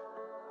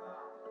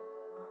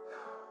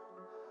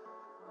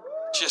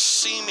 Just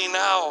see me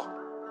now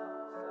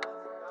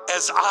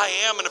as I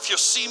am, and if you'll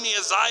see me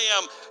as I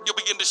am, you'll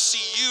begin to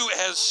see you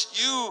as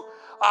you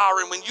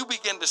are. And when you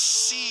begin to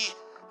see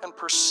and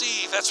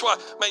perceive, that's why,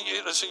 man,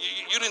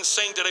 you didn't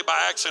sing today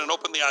by accident.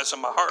 Open the eyes of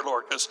my heart,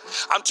 Lord, because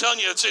I'm telling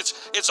you,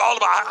 it's all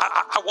about,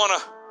 I want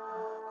to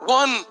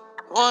one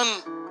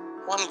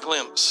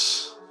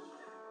glimpse.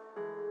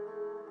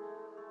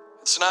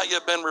 It's not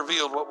yet been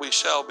revealed what we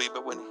shall be,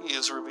 but when he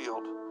is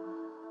revealed,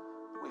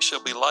 we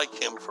shall be like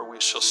him, for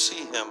we shall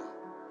see him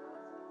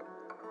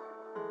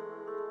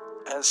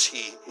as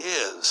he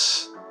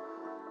is.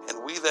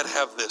 And we that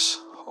have this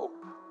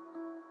hope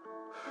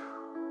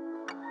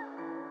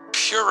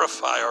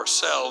purify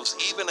ourselves,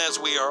 even as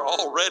we are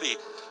already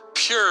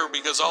pure,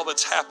 because all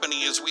that's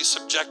happening is we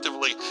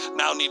subjectively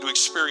now need to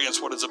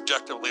experience what is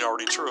objectively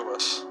already true of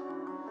us.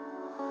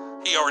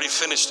 He already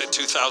finished it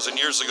 2,000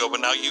 years ago,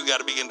 but now you got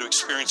to begin to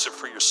experience it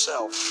for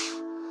yourself.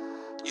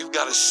 You've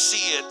got to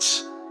see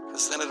it,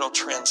 because then it'll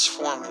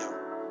transform you.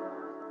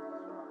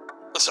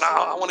 Listen,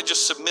 I want to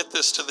just submit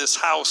this to this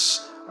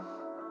house,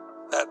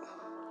 that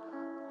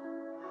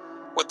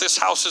what this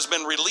house has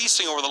been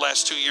releasing over the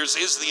last 2 years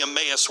is the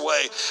Emmaus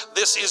way.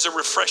 This is a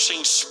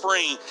refreshing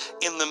spring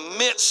in the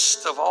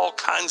midst of all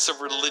kinds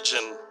of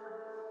religion.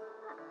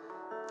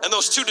 And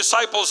those two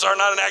disciples are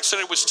not an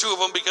accident. It was two of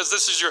them, because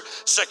this is your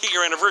second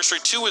year anniversary.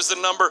 2 is the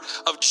number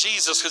of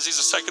Jesus, because he's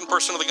the second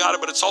person of the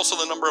Godhead, but it's also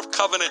the number of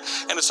covenant,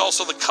 and it's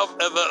also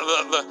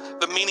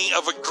the meaning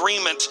of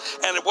agreement.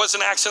 And it was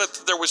an accident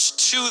that there was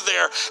 2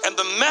 there, and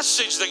the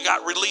message that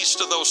got released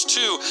to those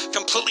 2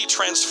 completely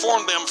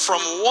transformed them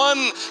from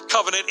one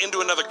covenant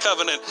into another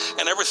covenant.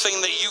 And everything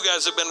that you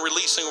guys have been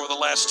releasing over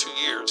the last 2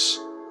 years,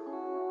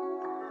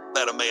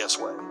 that Emmaus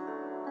way.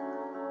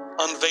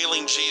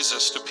 unveiling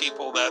Jesus to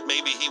people that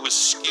maybe he was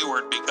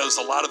skewered, because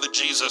a lot of the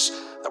Jesus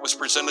that was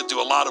presented to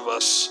a lot of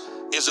us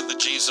isn't the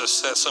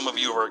Jesus that some of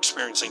you are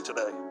experiencing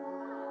today.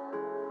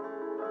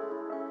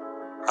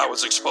 I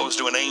was exposed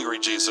to an angry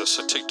Jesus,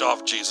 a ticked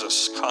off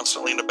Jesus,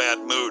 constantly in a bad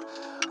mood.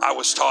 I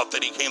was taught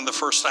that he came the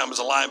first time as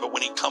a lion, but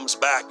when he comes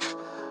back,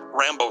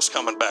 Rambo's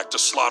coming back to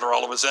slaughter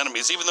all of his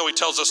enemies, even though he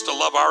tells us to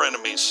love our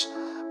enemies,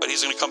 but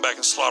he's going to come back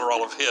and slaughter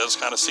all of his.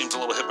 Kind of seems a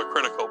little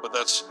hypocritical, but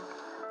that's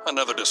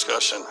another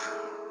discussion.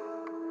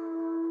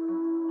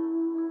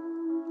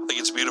 I think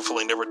it's beautiful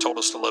he never told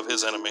us to love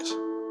his enemies.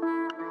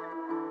 You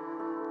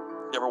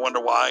ever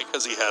wonder why?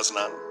 Because he has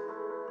none.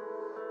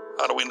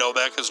 How do we know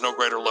that? Because no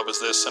greater love is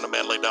this than a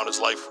man laid down his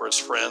life for his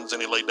friends,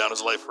 and he laid down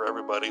his life for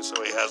everybody,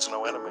 so he has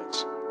no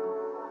enemies.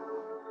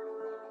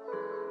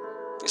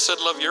 He said,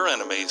 love your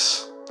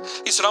enemies.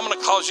 He said, I'm going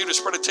to cause you to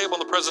spread a table in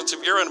the presence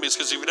of your enemies,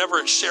 because if you'd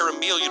ever share a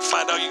meal, you'd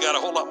find out you got a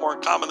whole lot more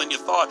in common than you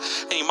thought,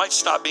 and you might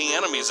stop being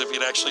enemies if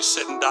you'd actually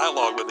sit in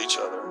dialogue with each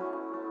other.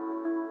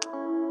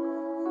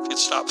 If you'd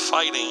stop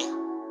fighting.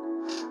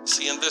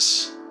 See, in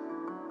this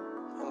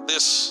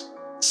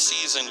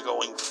season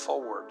going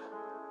forward,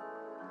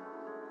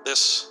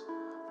 this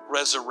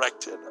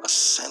resurrected,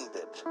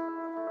 ascended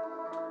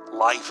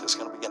life is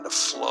going to begin to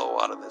flow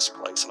out of this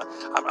place. And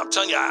I'm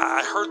telling you,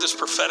 I heard this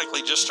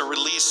prophetically just to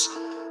release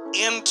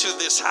into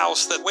this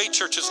house that Way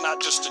Church is not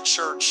just a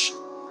church,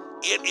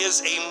 it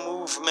is a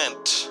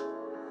movement.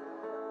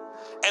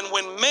 And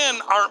when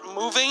men aren't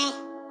moving,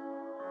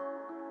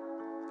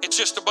 it's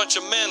just a bunch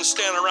of men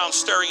standing around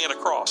staring at a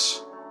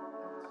cross,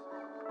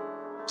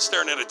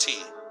 staring at a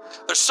T.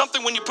 There's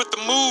something when you put the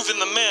move in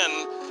the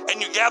men and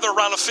you gather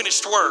around a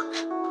finished work.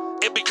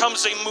 It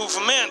becomes a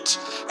movement,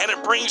 and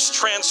it brings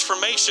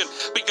transformation,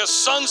 because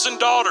sons and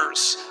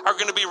daughters are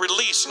going to be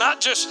released, not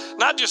just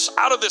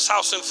out of this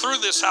house and through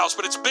this house,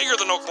 but it's bigger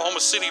than Oklahoma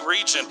City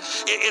region.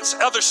 It's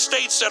other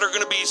states that are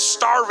going to be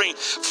starving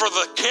for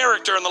the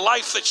character and the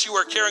life that you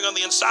are carrying on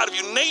the inside of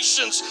you.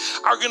 Nations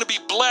are going to be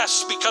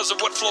blessed because of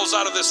what flows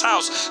out of this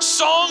house.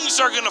 Songs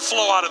are going to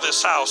flow out of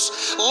this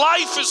house.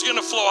 Life is going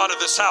to flow out of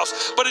this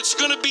house, but it's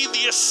going to be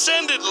the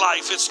ascended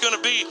life. It's going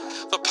to be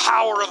the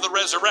power of the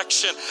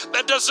resurrection.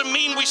 That doesn't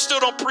mean we still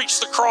don't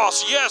preach the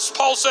cross. Yes,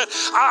 Paul said,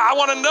 I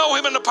want to know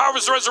him in the power of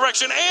his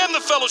resurrection and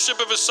the fellowship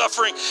of his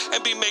suffering,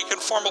 and be made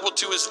conformable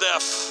to his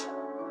death.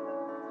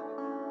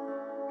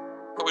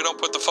 But we don't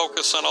put the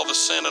focus on all the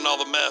sin and all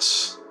the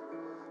mess.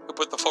 We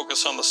put the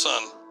focus on the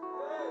Son.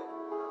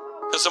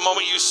 Because the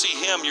moment you see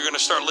him, you're going to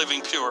start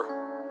living pure.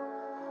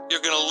 You're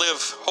going to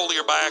live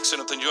holier by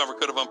accident than you ever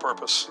could have on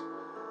purpose.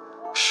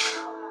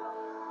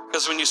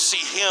 Because when you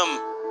see him,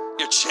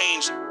 you're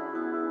changed.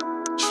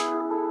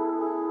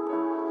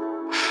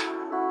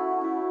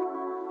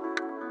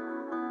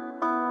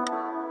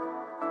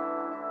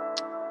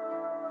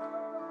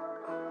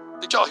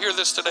 Did y'all hear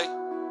this today?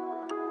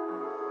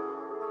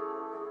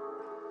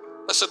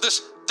 Listen,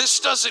 this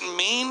doesn't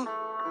mean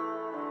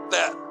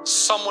that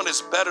someone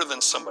is better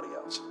than somebody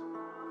else.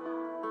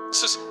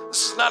 This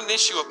is not an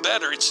issue of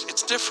better.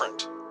 It's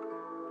different.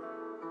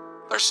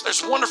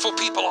 There's wonderful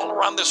people all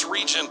around this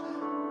region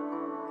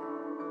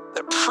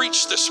that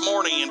preached this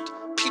morning,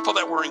 and people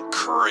that were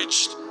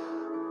encouraged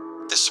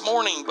this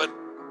morning, but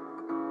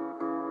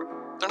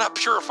they're not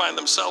purifying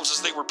themselves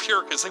as they were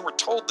pure, because they were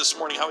told this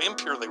morning how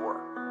impure they were.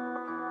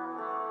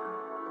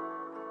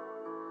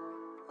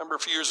 Remember a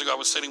few years ago, I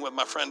was sitting with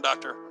my friend,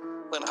 Dr.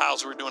 Lynn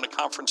Howes. We were doing a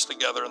conference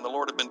together, and the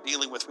Lord had been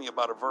dealing with me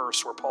about a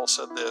verse where Paul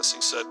said this.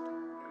 He said,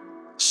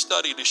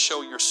 study to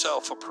show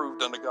yourself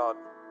approved unto God,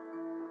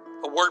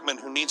 a workman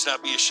who needs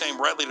not be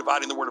ashamed, rightly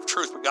dividing the word of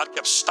truth. But God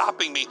kept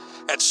stopping me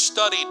at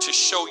study to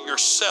show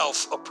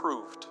yourself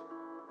approved.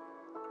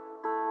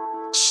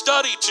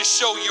 Study to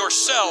show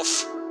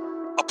yourself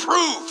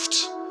approved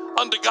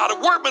unto God, a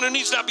workman who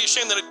needs not be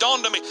ashamed. Then it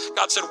dawned on me,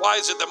 God said, why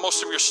is it that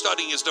most of your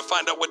studying is to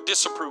find out what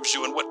disapproves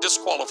you and what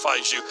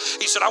disqualifies you?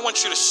 He said, I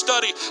want you to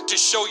study to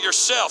show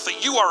yourself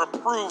that you are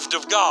approved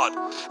of God,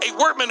 a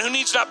workman who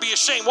needs not be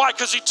ashamed. Why?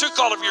 Because he took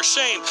all of your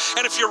shame.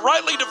 And if you're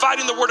rightly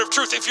dividing the word of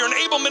truth, if you're an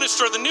able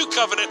minister of the new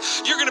covenant,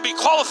 you're going to be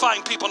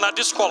qualifying people, not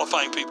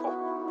disqualifying people.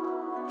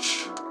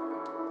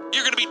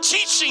 You're going to be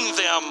teaching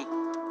them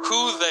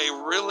who they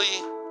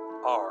really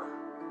are.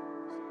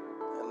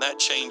 And that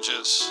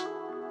changes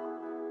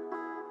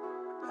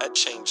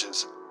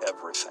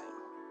everything.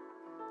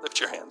 Lift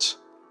your hands.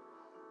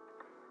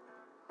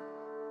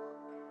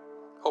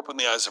 Open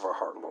the eyes of our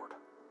heart, Lord.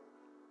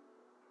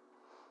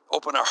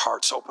 Open our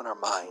hearts, open our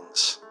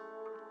minds.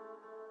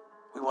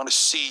 We want to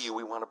see you,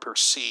 we want to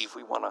perceive,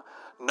 we want to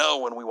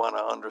know, and we want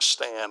to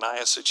understand. I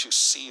ask that you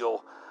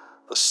seal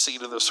the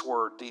seed of this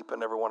word deep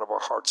in every one of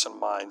our hearts and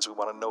minds. We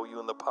want to know you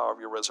in the power of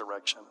your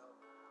resurrection.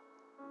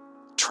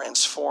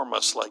 Transform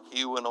us like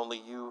you and only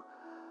you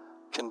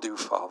can do,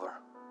 Father.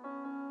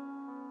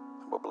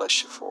 We'll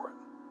bless you for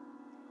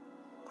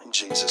it. In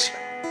Jesus'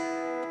 name.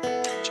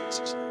 In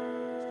Jesus' name.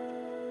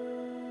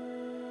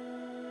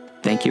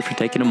 Thank you for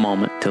taking a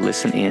moment to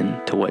listen in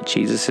to what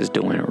Jesus is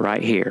doing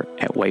right here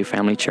at Way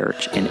Family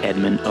Church in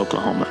Edmond,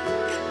 Oklahoma.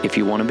 If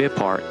you want to be a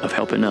part of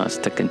helping us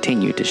to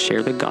continue to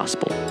share the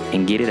gospel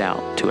and get it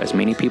out to as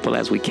many people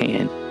as we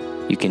can,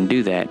 you can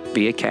do that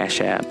via Cash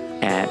App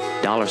at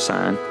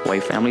 $Way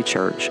Family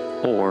Church,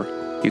 or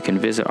you can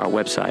visit our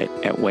website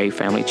at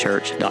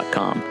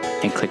wayfamilychurch.com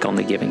and click on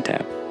the Giving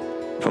tab.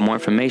 For more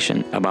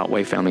information about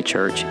Way Family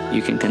Church,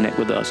 you can connect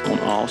with us on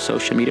all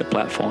social media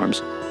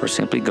platforms or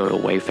simply go to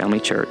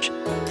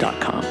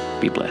wayfamilychurch.com.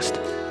 Be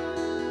blessed.